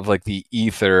soul out of like the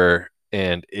ether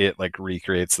and it like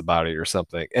recreates the body or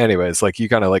something. Anyways, like you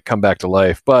kind of like come back to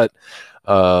life, but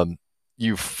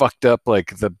you fucked up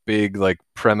like the big like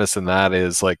premise in that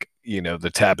is like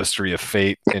the tapestry of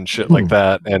fate and shit like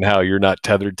that, and how you're not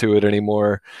tethered to it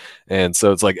anymore. And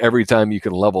so it's like every time you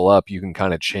can level up, you can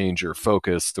kind of change your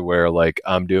focus to where like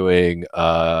I'm doing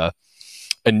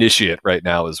initiate right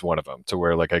now is one of them, to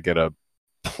where like I get a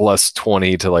plus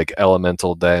 20 to like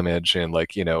elemental damage and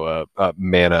like a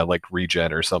mana like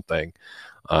regen or something.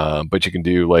 But you can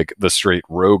do like the straight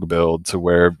rogue build to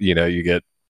where you get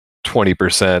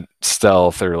 20%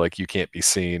 stealth, or like you can't be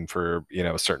seen for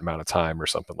a certain amount of time or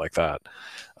something like that.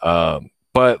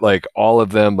 But like all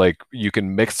of them, like you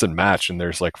can mix and match, and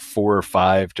there's like 4 or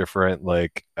 5 different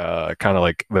like kind of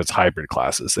like those hybrid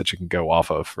classes that you can go off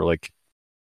of for like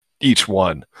each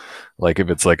one. Like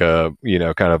if it's like a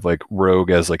kind of like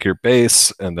rogue as like your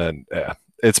base, and then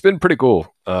it's been pretty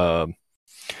cool. How's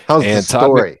the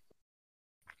story?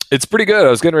 It's pretty good. I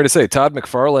was getting ready to say Todd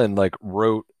McFarlane like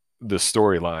wrote the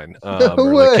storyline, No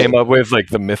or like came way. up with like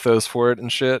the mythos for it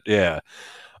and shit. Yeah.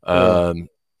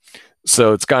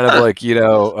 So it's kind of like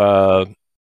the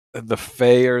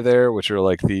Fae are there, which are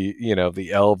like the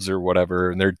the elves or whatever,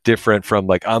 and they're different from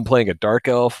like I'm playing a dark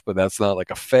elf, but that's not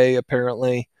like a Fae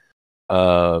apparently.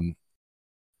 And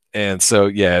so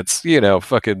yeah, it's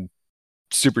fucking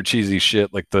super cheesy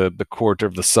shit, like the court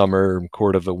of the summer and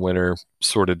court of the winter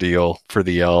sort of deal for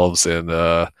the elves, and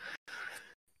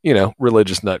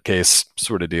religious nutcase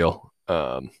sort of deal.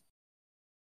 But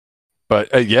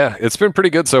yeah, it's been pretty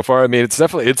good so far. I mean, it's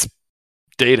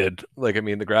dated. Like, I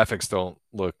mean, the graphics don't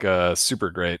look super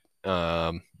great.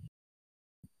 But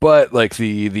like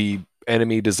the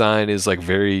enemy design is like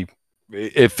very.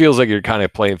 It feels like you're kind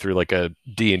of playing through like a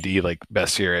D&D like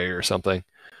bestiary or something.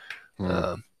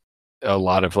 A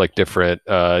lot of like different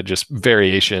just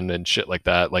variation and shit like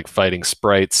that, like fighting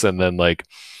sprites, and then like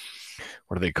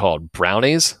what are they called,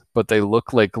 brownies, but they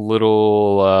look like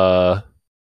little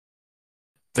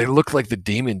they look like the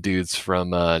demon dudes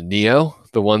from Neo,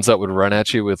 the ones that would run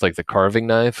at you with like the carving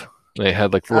knife. They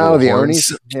had like little the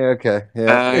horns. Onis. Yeah, okay,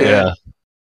 yeah.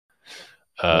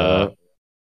 Yeah.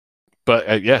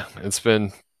 But yeah, it's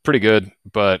been pretty good.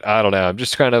 But I don't know. I'm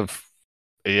just kind of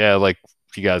like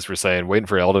you guys were saying, waiting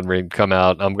for Elden Ring to come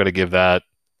out. I'm gonna give that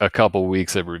a couple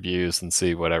weeks of reviews and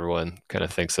see what everyone kind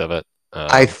of thinks of it.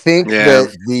 I think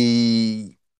that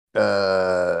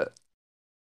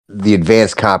the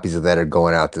advanced copies of that are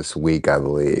going out this week, I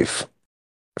believe,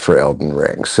 for Elden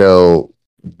Ring. So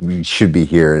we should be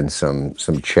hearing some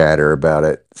chatter about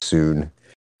it soon.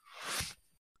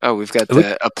 Oh, we've got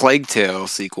a Plague Tale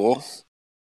sequel.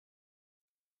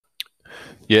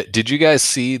 Yeah, did you guys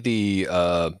see the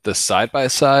side by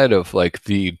side of like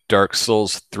the Dark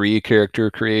Souls 3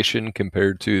 character creation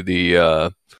compared to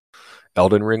the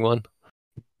Elden Ring one?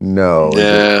 No.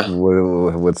 Yeah.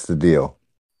 What's the deal?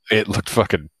 It looked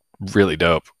fucking really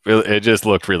dope. It just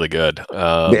looked really good.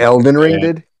 The Elden Ring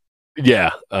did?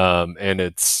 Yeah. And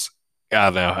it's, I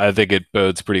don't know. I think it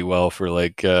bodes pretty well for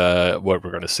like what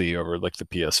we're going to see over like the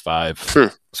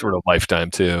PS5 sort of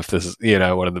lifetime too. If this is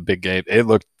one of the big games, it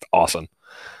looked awesome.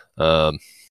 I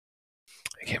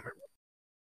can't remember.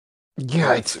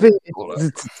 Yeah,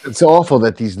 it's awful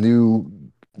that these new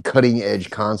cutting edge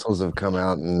consoles have come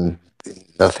out and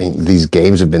these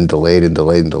games have been delayed. It'd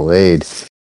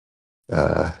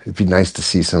be nice to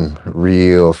see some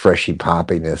real freshy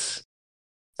poppiness.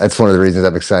 That's one of the reasons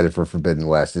I'm excited for Forbidden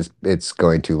West. It's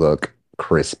going to look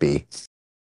crispy.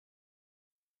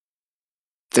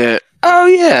 The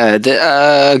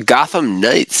Gotham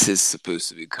Knights is supposed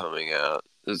to be coming out.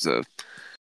 It's like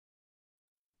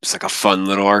a fun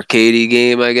little arcadey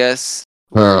game, I guess.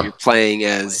 Where you're playing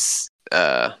as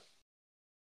Batgirl,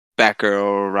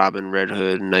 Robin, Red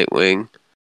Hood, Nightwing.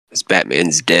 As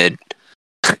Batman's dead.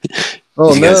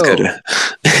 Oh, you guys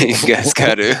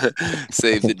gotta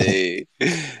save the day.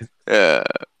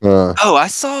 I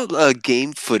saw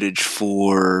game footage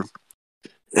for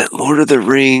Lord of the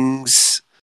Rings.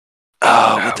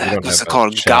 What the heck was it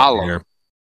called? Gollum.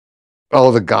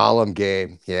 Oh, the Gollum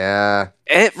game. Yeah.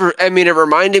 It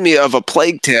reminded me of a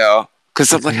Plague Tale.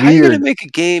 Because I'm like, how are you going to make a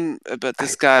game about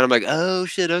this guy? And I'm like, oh,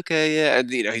 shit, okay, yeah. And,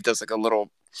 he does like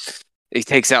he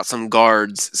takes out some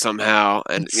guards somehow.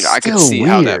 And, I can see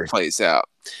how that plays out.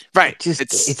 Right.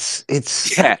 It's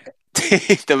yeah.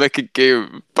 To make a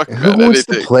game. Who wants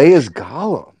to play as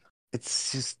Gollum?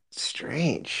 It's just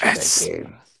strange, that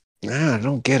game. Nah, I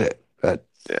don't get it. But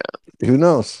who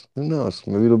knows?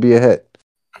 Maybe it'll be a hit.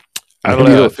 I don't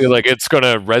know. I feel like it's going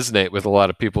to resonate with a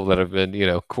lot of people that have been,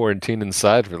 quarantined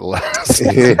inside for the last 2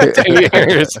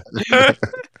 years.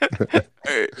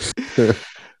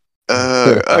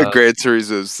 Gran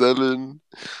Turismo 7.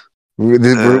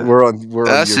 We're on.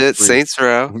 That's it. Saints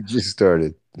Row. We just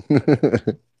started.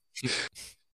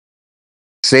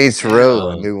 Saints Row,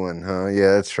 a new one, huh?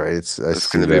 Yeah, that's right. It's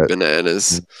going to be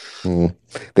bananas.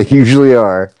 They usually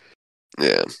are.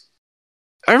 Yeah.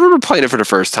 I remember playing it for the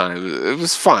first time. It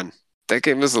was fun. That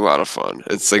game was a lot of fun.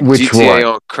 It's like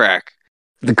GTA on crack.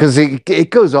 Because it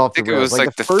goes off the rails. I think it was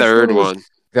like the third one.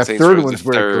 The third one's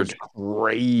where it goes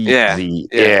crazy.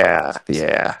 Yeah.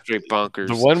 Straight bonkers.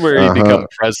 The one where you become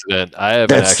president, I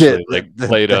haven't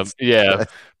played them. Yeah.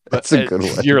 That's a good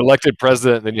one. You're elected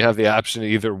president, then you have the option to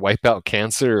either wipe out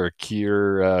cancer or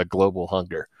cure global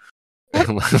hunger.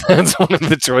 That's one of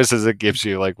the choices it gives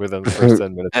you, like within the first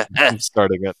 10 minutes of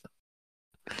starting it.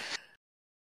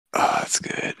 Oh, that's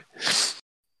good.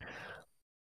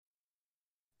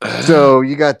 So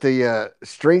you got the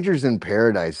Strangers in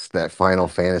Paradise, that Final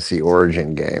Fantasy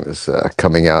Origin game is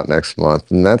coming out next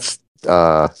month, and that's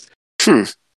by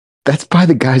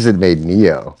the guys that made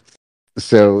Neo.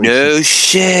 So no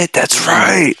shit, that's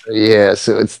right. Yeah,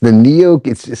 so it's the Neo.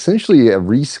 It's essentially a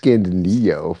reskinned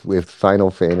Neo with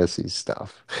Final Fantasy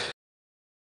stuff.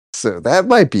 So that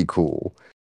might be cool.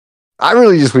 I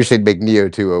really just wish they'd make Neo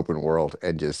 2 open world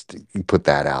and just put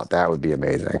that out. That would be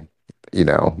amazing.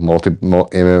 Multi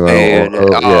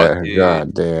MMO.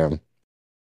 God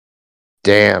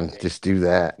damn. Just do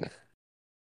that.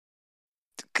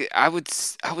 I would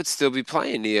still be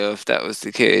playing Neo if that was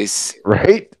the case.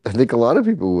 Right? I think a lot of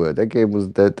people would. That game was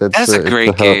that's a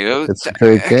great game. It's a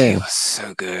great game. It was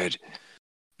so good.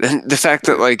 And the fact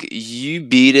that like you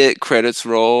beat it, credits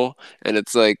roll, and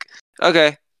it's like,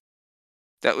 okay,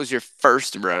 that was your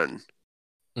first run.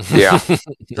 Yeah.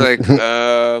 Like,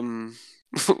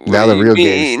 what Now do the you real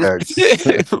game mean? starts.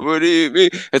 What do you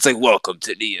mean? It's like, welcome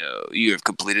to Neo. You have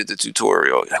completed the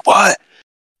tutorial. You're like, what?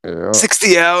 Yeah.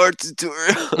 60-hour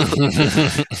tutorial.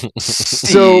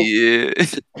 So,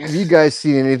 Shit. have you guys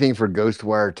seen anything for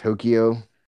Ghostwire Tokyo?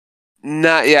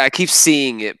 Not yeah. I keep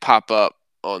seeing it pop up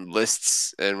on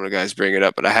lists, and when guys bring it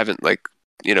up, but I haven't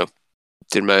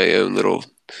did my own little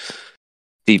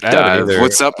deep I haven't dive. either.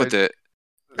 What's up with it?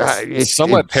 It's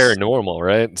somewhat paranormal,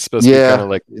 right? It's supposed to be kind of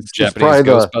like it's Japanese probably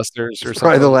the Ghostbusters or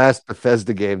probably the something. last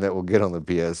Bethesda game that will get on the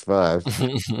PS5.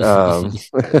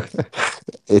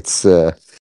 It's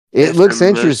it looks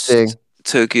After most interesting.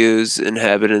 Tokyo's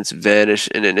inhabitants vanish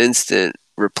in an instant,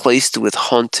 replaced with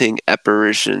haunting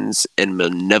apparitions and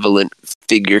malevolent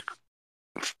figure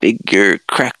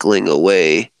crackling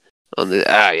away on the.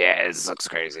 Yeah, this looks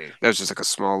crazy. That was just like a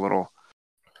small little.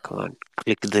 Come on,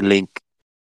 click the link.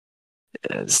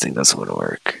 This thing doesn't want to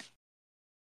work.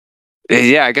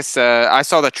 Yeah, I guess I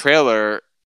saw the trailer,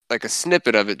 like a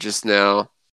snippet of it just now,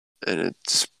 and it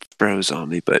just froze on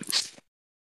me. But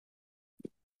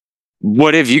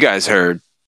what have you guys heard?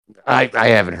 I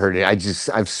haven't heard it.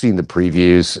 I've seen the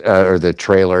previews or the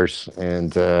trailers,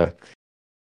 and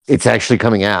it's actually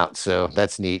coming out, so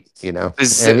that's neat.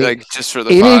 Is it like just for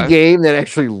the any 5? game that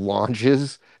actually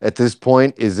launches at this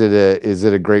point is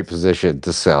it a great position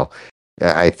to sell?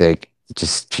 I think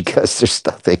just because there's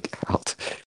nothing out.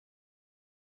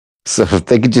 So if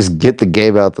they could just get the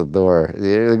game out the door,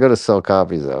 they're going to sell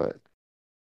copies of it.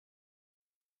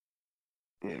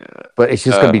 Yeah. But it's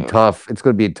just going to be tough. It's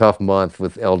going to be a tough month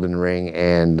with Elden Ring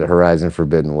and Horizon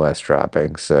Forbidden West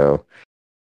dropping. So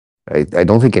I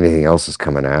don't think anything else is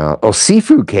coming out. Oh,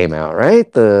 Sifu came out, right?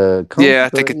 I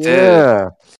think it did. Yeah,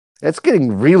 that's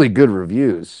getting really good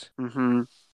reviews. Mm-hmm.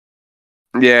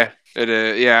 Yeah,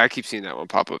 I keep seeing that one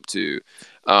pop up too.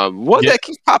 One that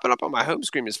keeps popping up on my home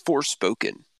screen is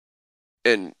Forspoken,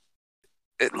 and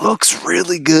it looks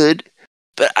really good.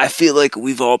 But I feel like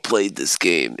we've all played this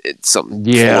game in some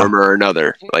form or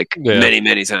another, like many,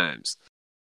 many times.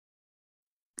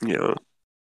 I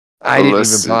didn't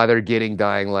even bother getting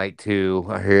Dying Light 2.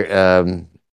 I hear,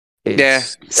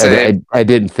 same. I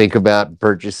didn't think about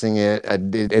purchasing it.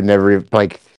 It never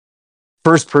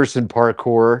first person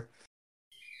parkour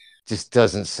just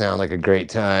doesn't sound like a great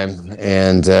time,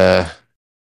 and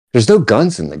there's no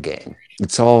guns in the game.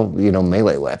 It's all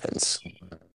melee weapons.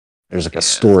 There's like a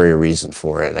story reason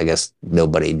for it. I guess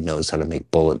nobody knows how to make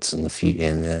bullets in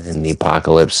the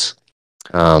apocalypse.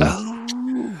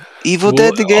 Evil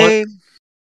Dead the game.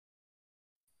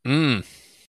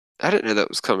 I didn't know that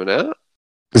was coming out.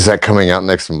 Is that coming out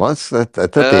next month? I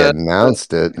thought they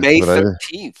announced it. May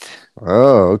 13th.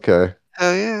 Oh, okay.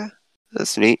 Oh yeah,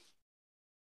 that's neat.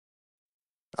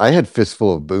 I had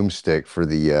Fistful of Boomstick for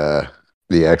the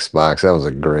Xbox. That was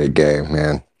a great game,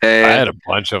 man. I had a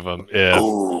bunch of them. Yeah.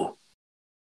 Ooh.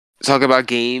 Talk about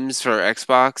games for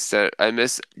Xbox that I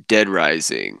miss. Dead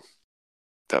Rising.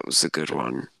 That was a good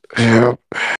one. Yeah.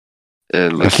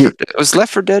 And was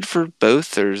Left 4 Dead for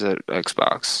both, or is that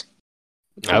Xbox?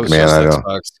 I was just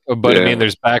Xbox. But I mean,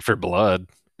 there's Back 4 Blood.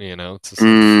 It's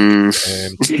the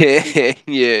same game.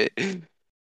 Yeah. I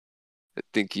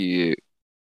think you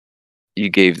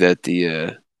gave that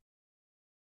the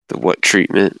what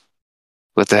treatment?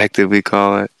 What the heck did we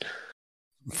call it?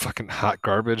 Fucking hot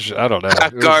garbage. I don't know.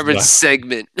 Hot garbage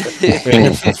segment.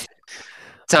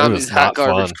 Tommy's hot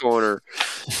garbage corner.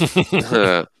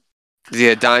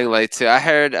 Yeah, Dying Light 2. I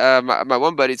heard my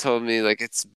one buddy told me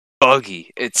it's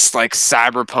buggy. It's like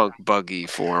cyberpunk buggy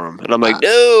for him, and I'm like,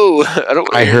 no, I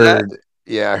don't. I heard.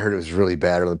 Yeah, I heard it was really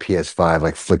bad on the PS5,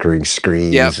 like flickering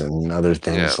screens and other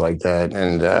things like that.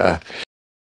 And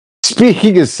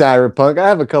speaking of cyberpunk, I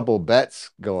have a couple of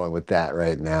bets going with that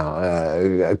right now.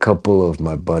 A couple of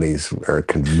my buddies are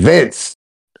convinced.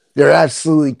 They're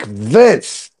absolutely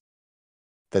convinced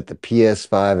that the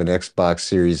PS5 and Xbox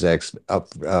Series X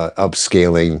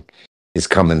upscaling is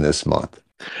coming this month.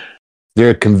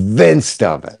 They're convinced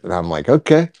of it. And I'm like,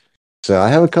 okay. So I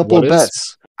have a couple of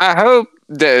bets. I hope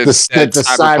that the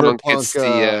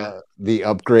Cyberpunk the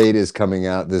upgrade is coming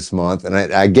out this month. And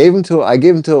I gave them till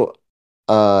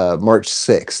March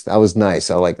 6th. I was nice.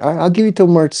 I was like, all right, I'll give you till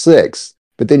March 6th,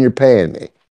 but then you're paying me.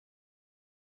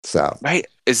 So right.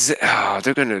 Is it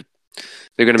they're gonna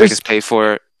make us pay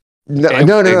for it. No,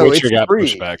 it's got free.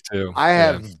 Pushback too. I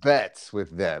have bets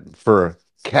with them for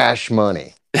cash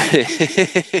money.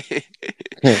 that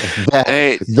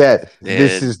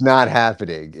this is not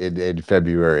happening in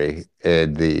February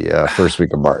in the first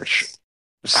week of March.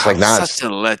 It's such a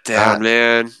letdown,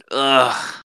 man.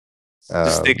 Ugh.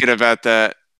 Just thinking about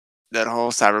that. that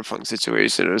whole Cyberpunk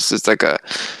situation. It was just like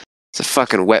it's a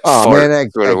fucking wet Oh fart. man,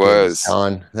 That's what it that game is was.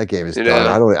 done. That game is You done.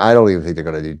 know? I don't even think they're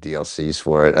gonna do DLCs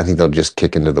for it. I think they'll just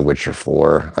kick into The Witcher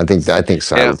 4. I think Yeah.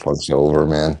 Cyberpunk's over,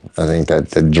 man. I think that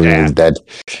the dream Yeah. is dead.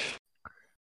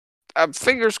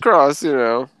 Fingers crossed.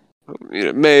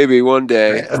 Maybe one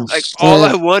day. Like all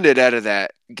I wanted out of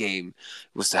that game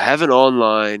was to have an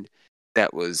online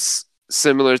that was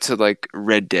similar to like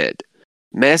Red Dead,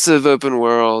 massive open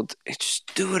world. And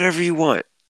just do whatever you want.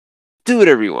 Do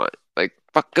whatever you want. Like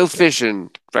go fishing,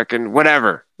 fucking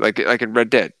whatever. Like in Red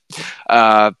Dead.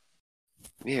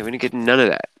 We didn't get none of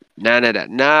that. None of that.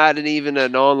 Not even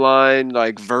an online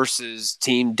like versus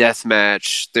team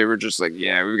deathmatch. They were just like,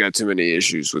 yeah, we've got too many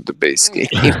issues with the base game.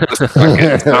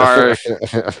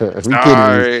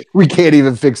 Sorry. We can't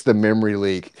even fix the memory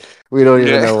leak. We don't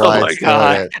even know why it's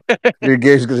doing it. Your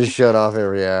game's gonna shut off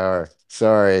every hour.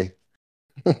 Sorry.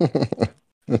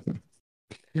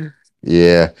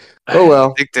 Yeah. Oh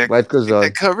well. Life goes on.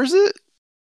 That covers it.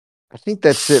 I think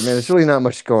that's it, man. There's really not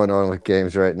much going on with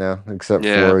games right now, except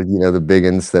for the big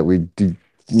ones that we do.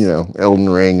 Elden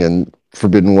Ring and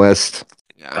Forbidden West.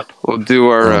 Yeah, we'll do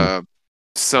our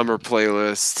summer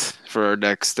playlist for our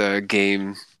next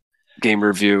game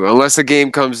review. Unless a game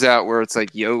comes out where it's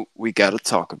like, yo, we got to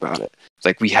talk about it. It's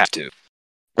like we have to.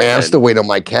 Man, I'm still waiting on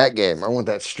my cat game. I want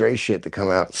that Stray shit to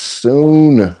come out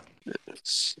soon.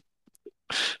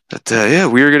 But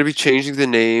we are going to be changing the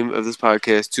name of this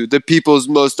podcast to the people's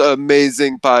most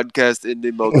amazing podcast in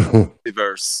the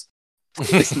multiverse.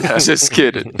 No, just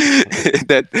kidding.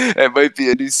 that might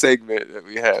be a new segment that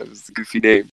we have. It's a goofy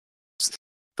name.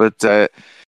 But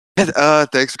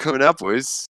thanks for coming out,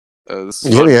 boys. This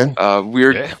is fun. We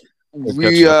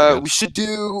should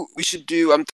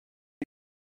do. I'm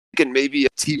thinking maybe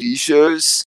TV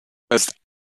shows.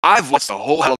 I've watched a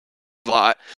whole hell of a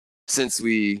lot since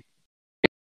we.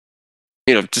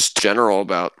 Just general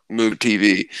about movie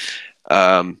TV.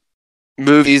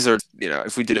 Movies are,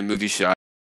 if we did a movie show,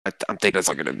 I'm thinking it's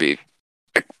not going to be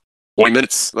like 20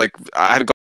 minutes. Like, I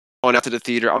haven't gone out to the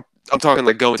theater. I'm talking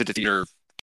like going to the theater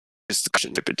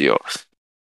discussion type of deal.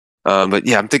 But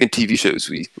yeah, I'm thinking TV shows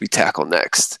we tackle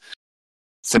next.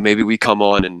 So maybe we come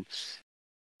on and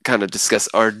kind of discuss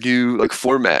our new like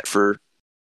format for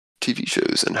TV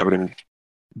shows and how we're going to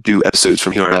do episodes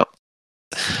from here on out.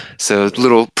 So,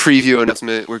 little preview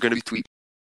announcement. We're going to be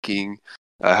tweaking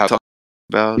how to talk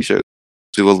about the show.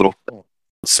 Do a little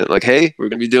like, hey, we're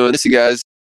going to be doing this, you guys.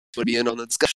 Want to be in on the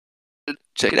discussion?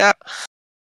 Check it out.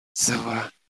 So,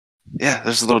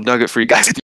 there's a little nugget for you guys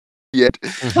at the end.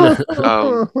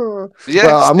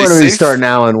 Well, I'm going to be starting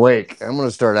Alan Wake. I'm going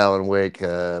to start Alan Wake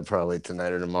probably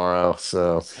tonight or tomorrow.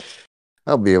 So,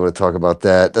 I'll be able to talk about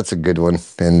that. That's a good one.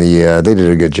 And they did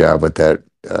a good job with that.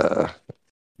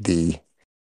 The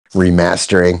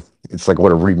remastering. It's like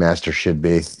what a remaster should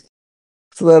be.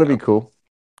 So that'll be cool.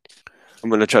 I'm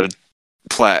going to try to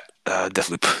plat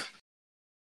Deathloop.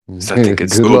 So I think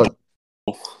it's doable.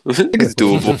 I think it's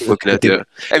doable looking at the...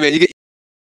 Hey, man, you get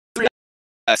 3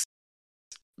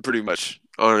 pretty much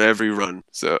on every run.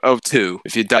 So, 2.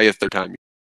 If you die a third time,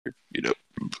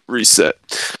 reset.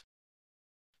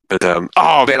 But, man,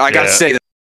 I got to say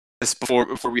this before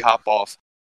we hop off.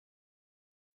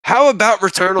 How about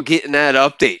Returnal getting that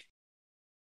update?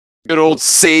 Good old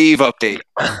save update.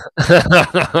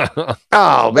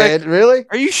 Oh, man, really?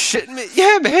 Are you shitting me?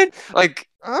 Yeah, man. Like,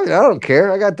 I don't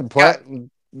care. I got the plat a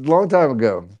long time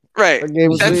ago. Right.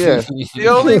 That's the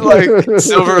only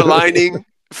silver lining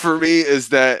for me is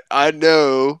that I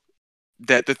know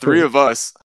that the 3 of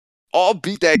us all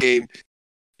beat that game,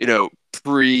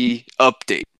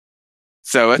 pre-update.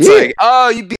 So it's like, oh,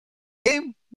 you beat the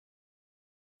game?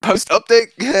 Post-update?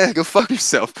 Yeah, go fuck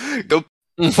yourself. Go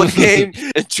play the game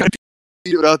and try to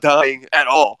beat it without dying at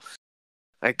all.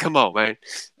 Like, come on, man.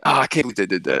 Oh, I can't believe they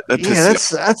did that.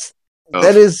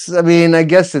 That is, I mean, I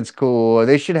guess it's cool.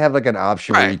 They should have like an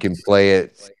option where you can play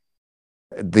it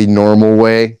the normal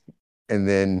way and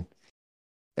then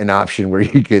an option where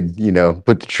you could,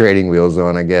 put the training wheels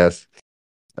on, I guess.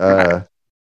 Or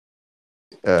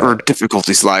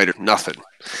difficulty slider, nothing.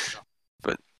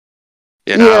 But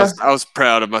I was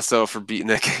proud of myself for beating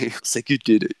that game. I was like, you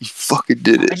did it. You fucking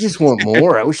did it. I just want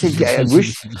more. I wish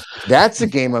that's a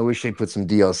game I wish they put some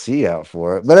DLC out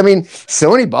for it. But I mean,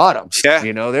 Sony bought them. Yeah.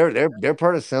 They're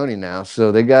part of Sony now.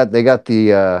 So they got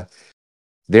the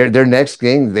their next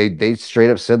game, they straight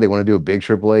up said they want to do a big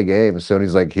AAA game.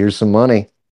 Sony's like, here's some money.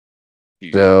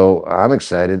 So I'm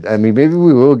excited. I mean, maybe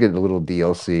we will get a little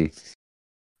DLC.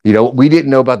 We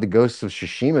didn't know about the Ghost of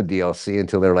Tsushima DLC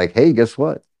until they're like, hey, guess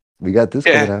what? We got this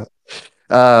coming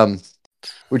out.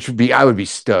 Which would be, I would be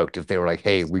stoked if they were like,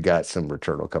 hey, we got some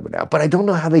Returnal coming out. But I don't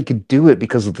know how they could do it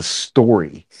because of the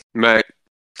story. Right.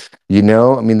 You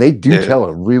know, I mean, they do Yeah. tell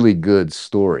a really good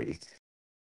story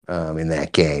in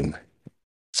that game.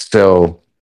 So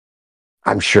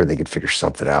I'm sure they could figure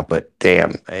something out. But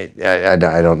damn, I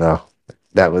don't know.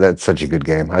 That's such a good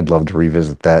game. I'd love to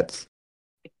revisit that.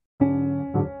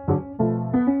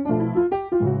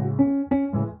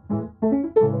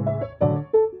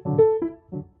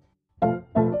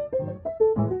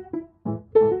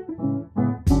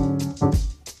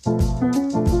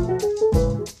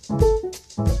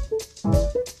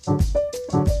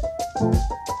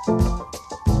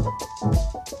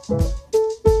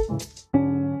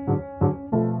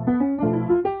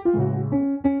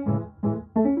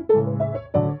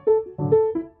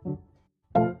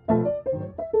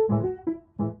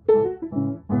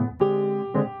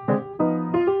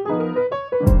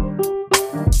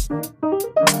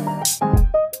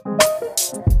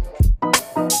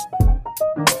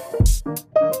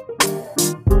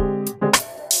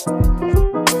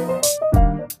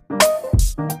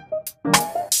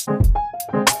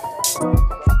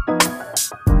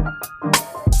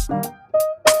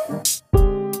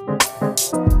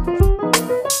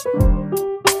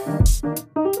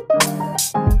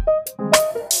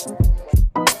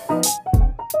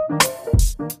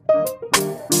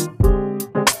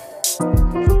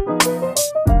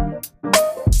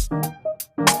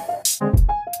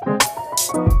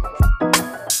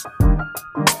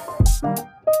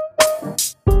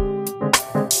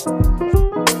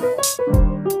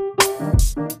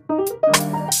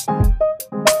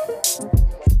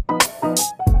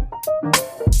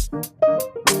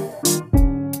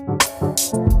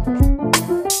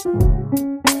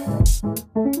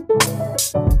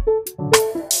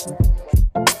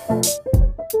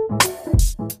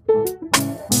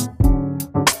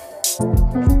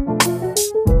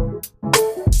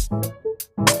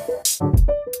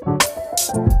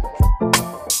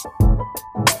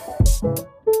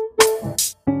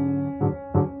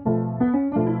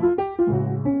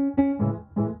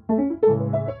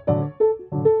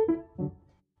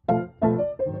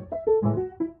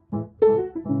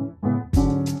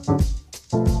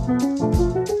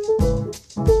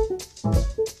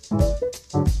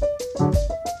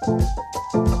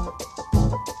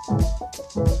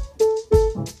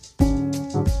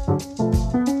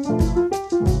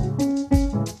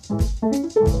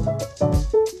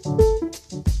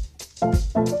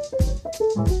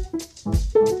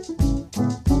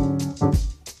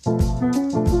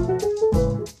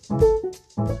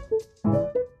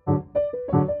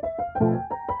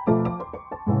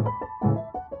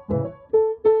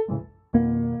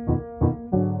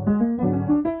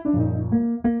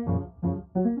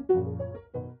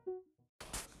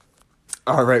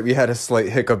 All right, we had a slight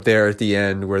hiccup there at the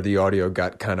end where the audio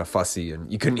got kind of fussy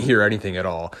and you couldn't hear anything at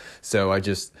all. So I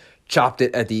just chopped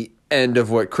it at the end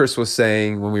of what Chris was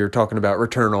saying when we were talking about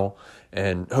Returnal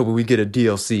and hoping we get a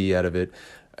DLC out of it.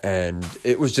 And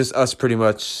it was just us pretty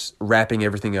much wrapping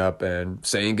everything up and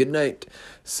saying goodnight.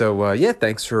 So, yeah,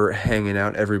 thanks for hanging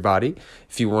out, everybody.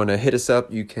 If you want to hit us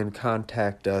up, you can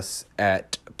contact us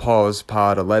at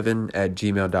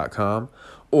pausepod11@gmail.com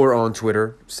or on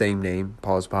Twitter, same name,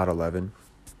 pausepod11.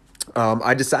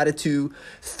 I decided to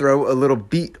throw a little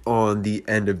beat on the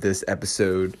end of this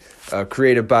episode,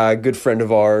 created by a good friend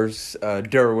of ours,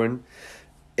 Derwin,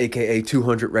 aka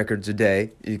 200 Records a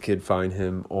Day. You could find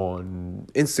him on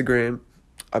Instagram,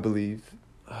 I believe.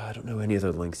 I don't know any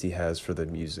other links he has for the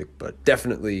music, but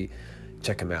definitely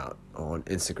check him out on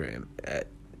Instagram at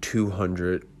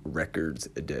 200 Records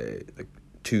a Day, like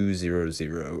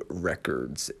 200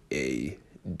 Records a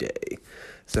Day.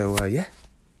 So, yeah,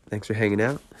 thanks for hanging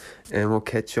out, and we'll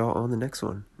catch y'all on the next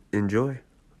one. Enjoy.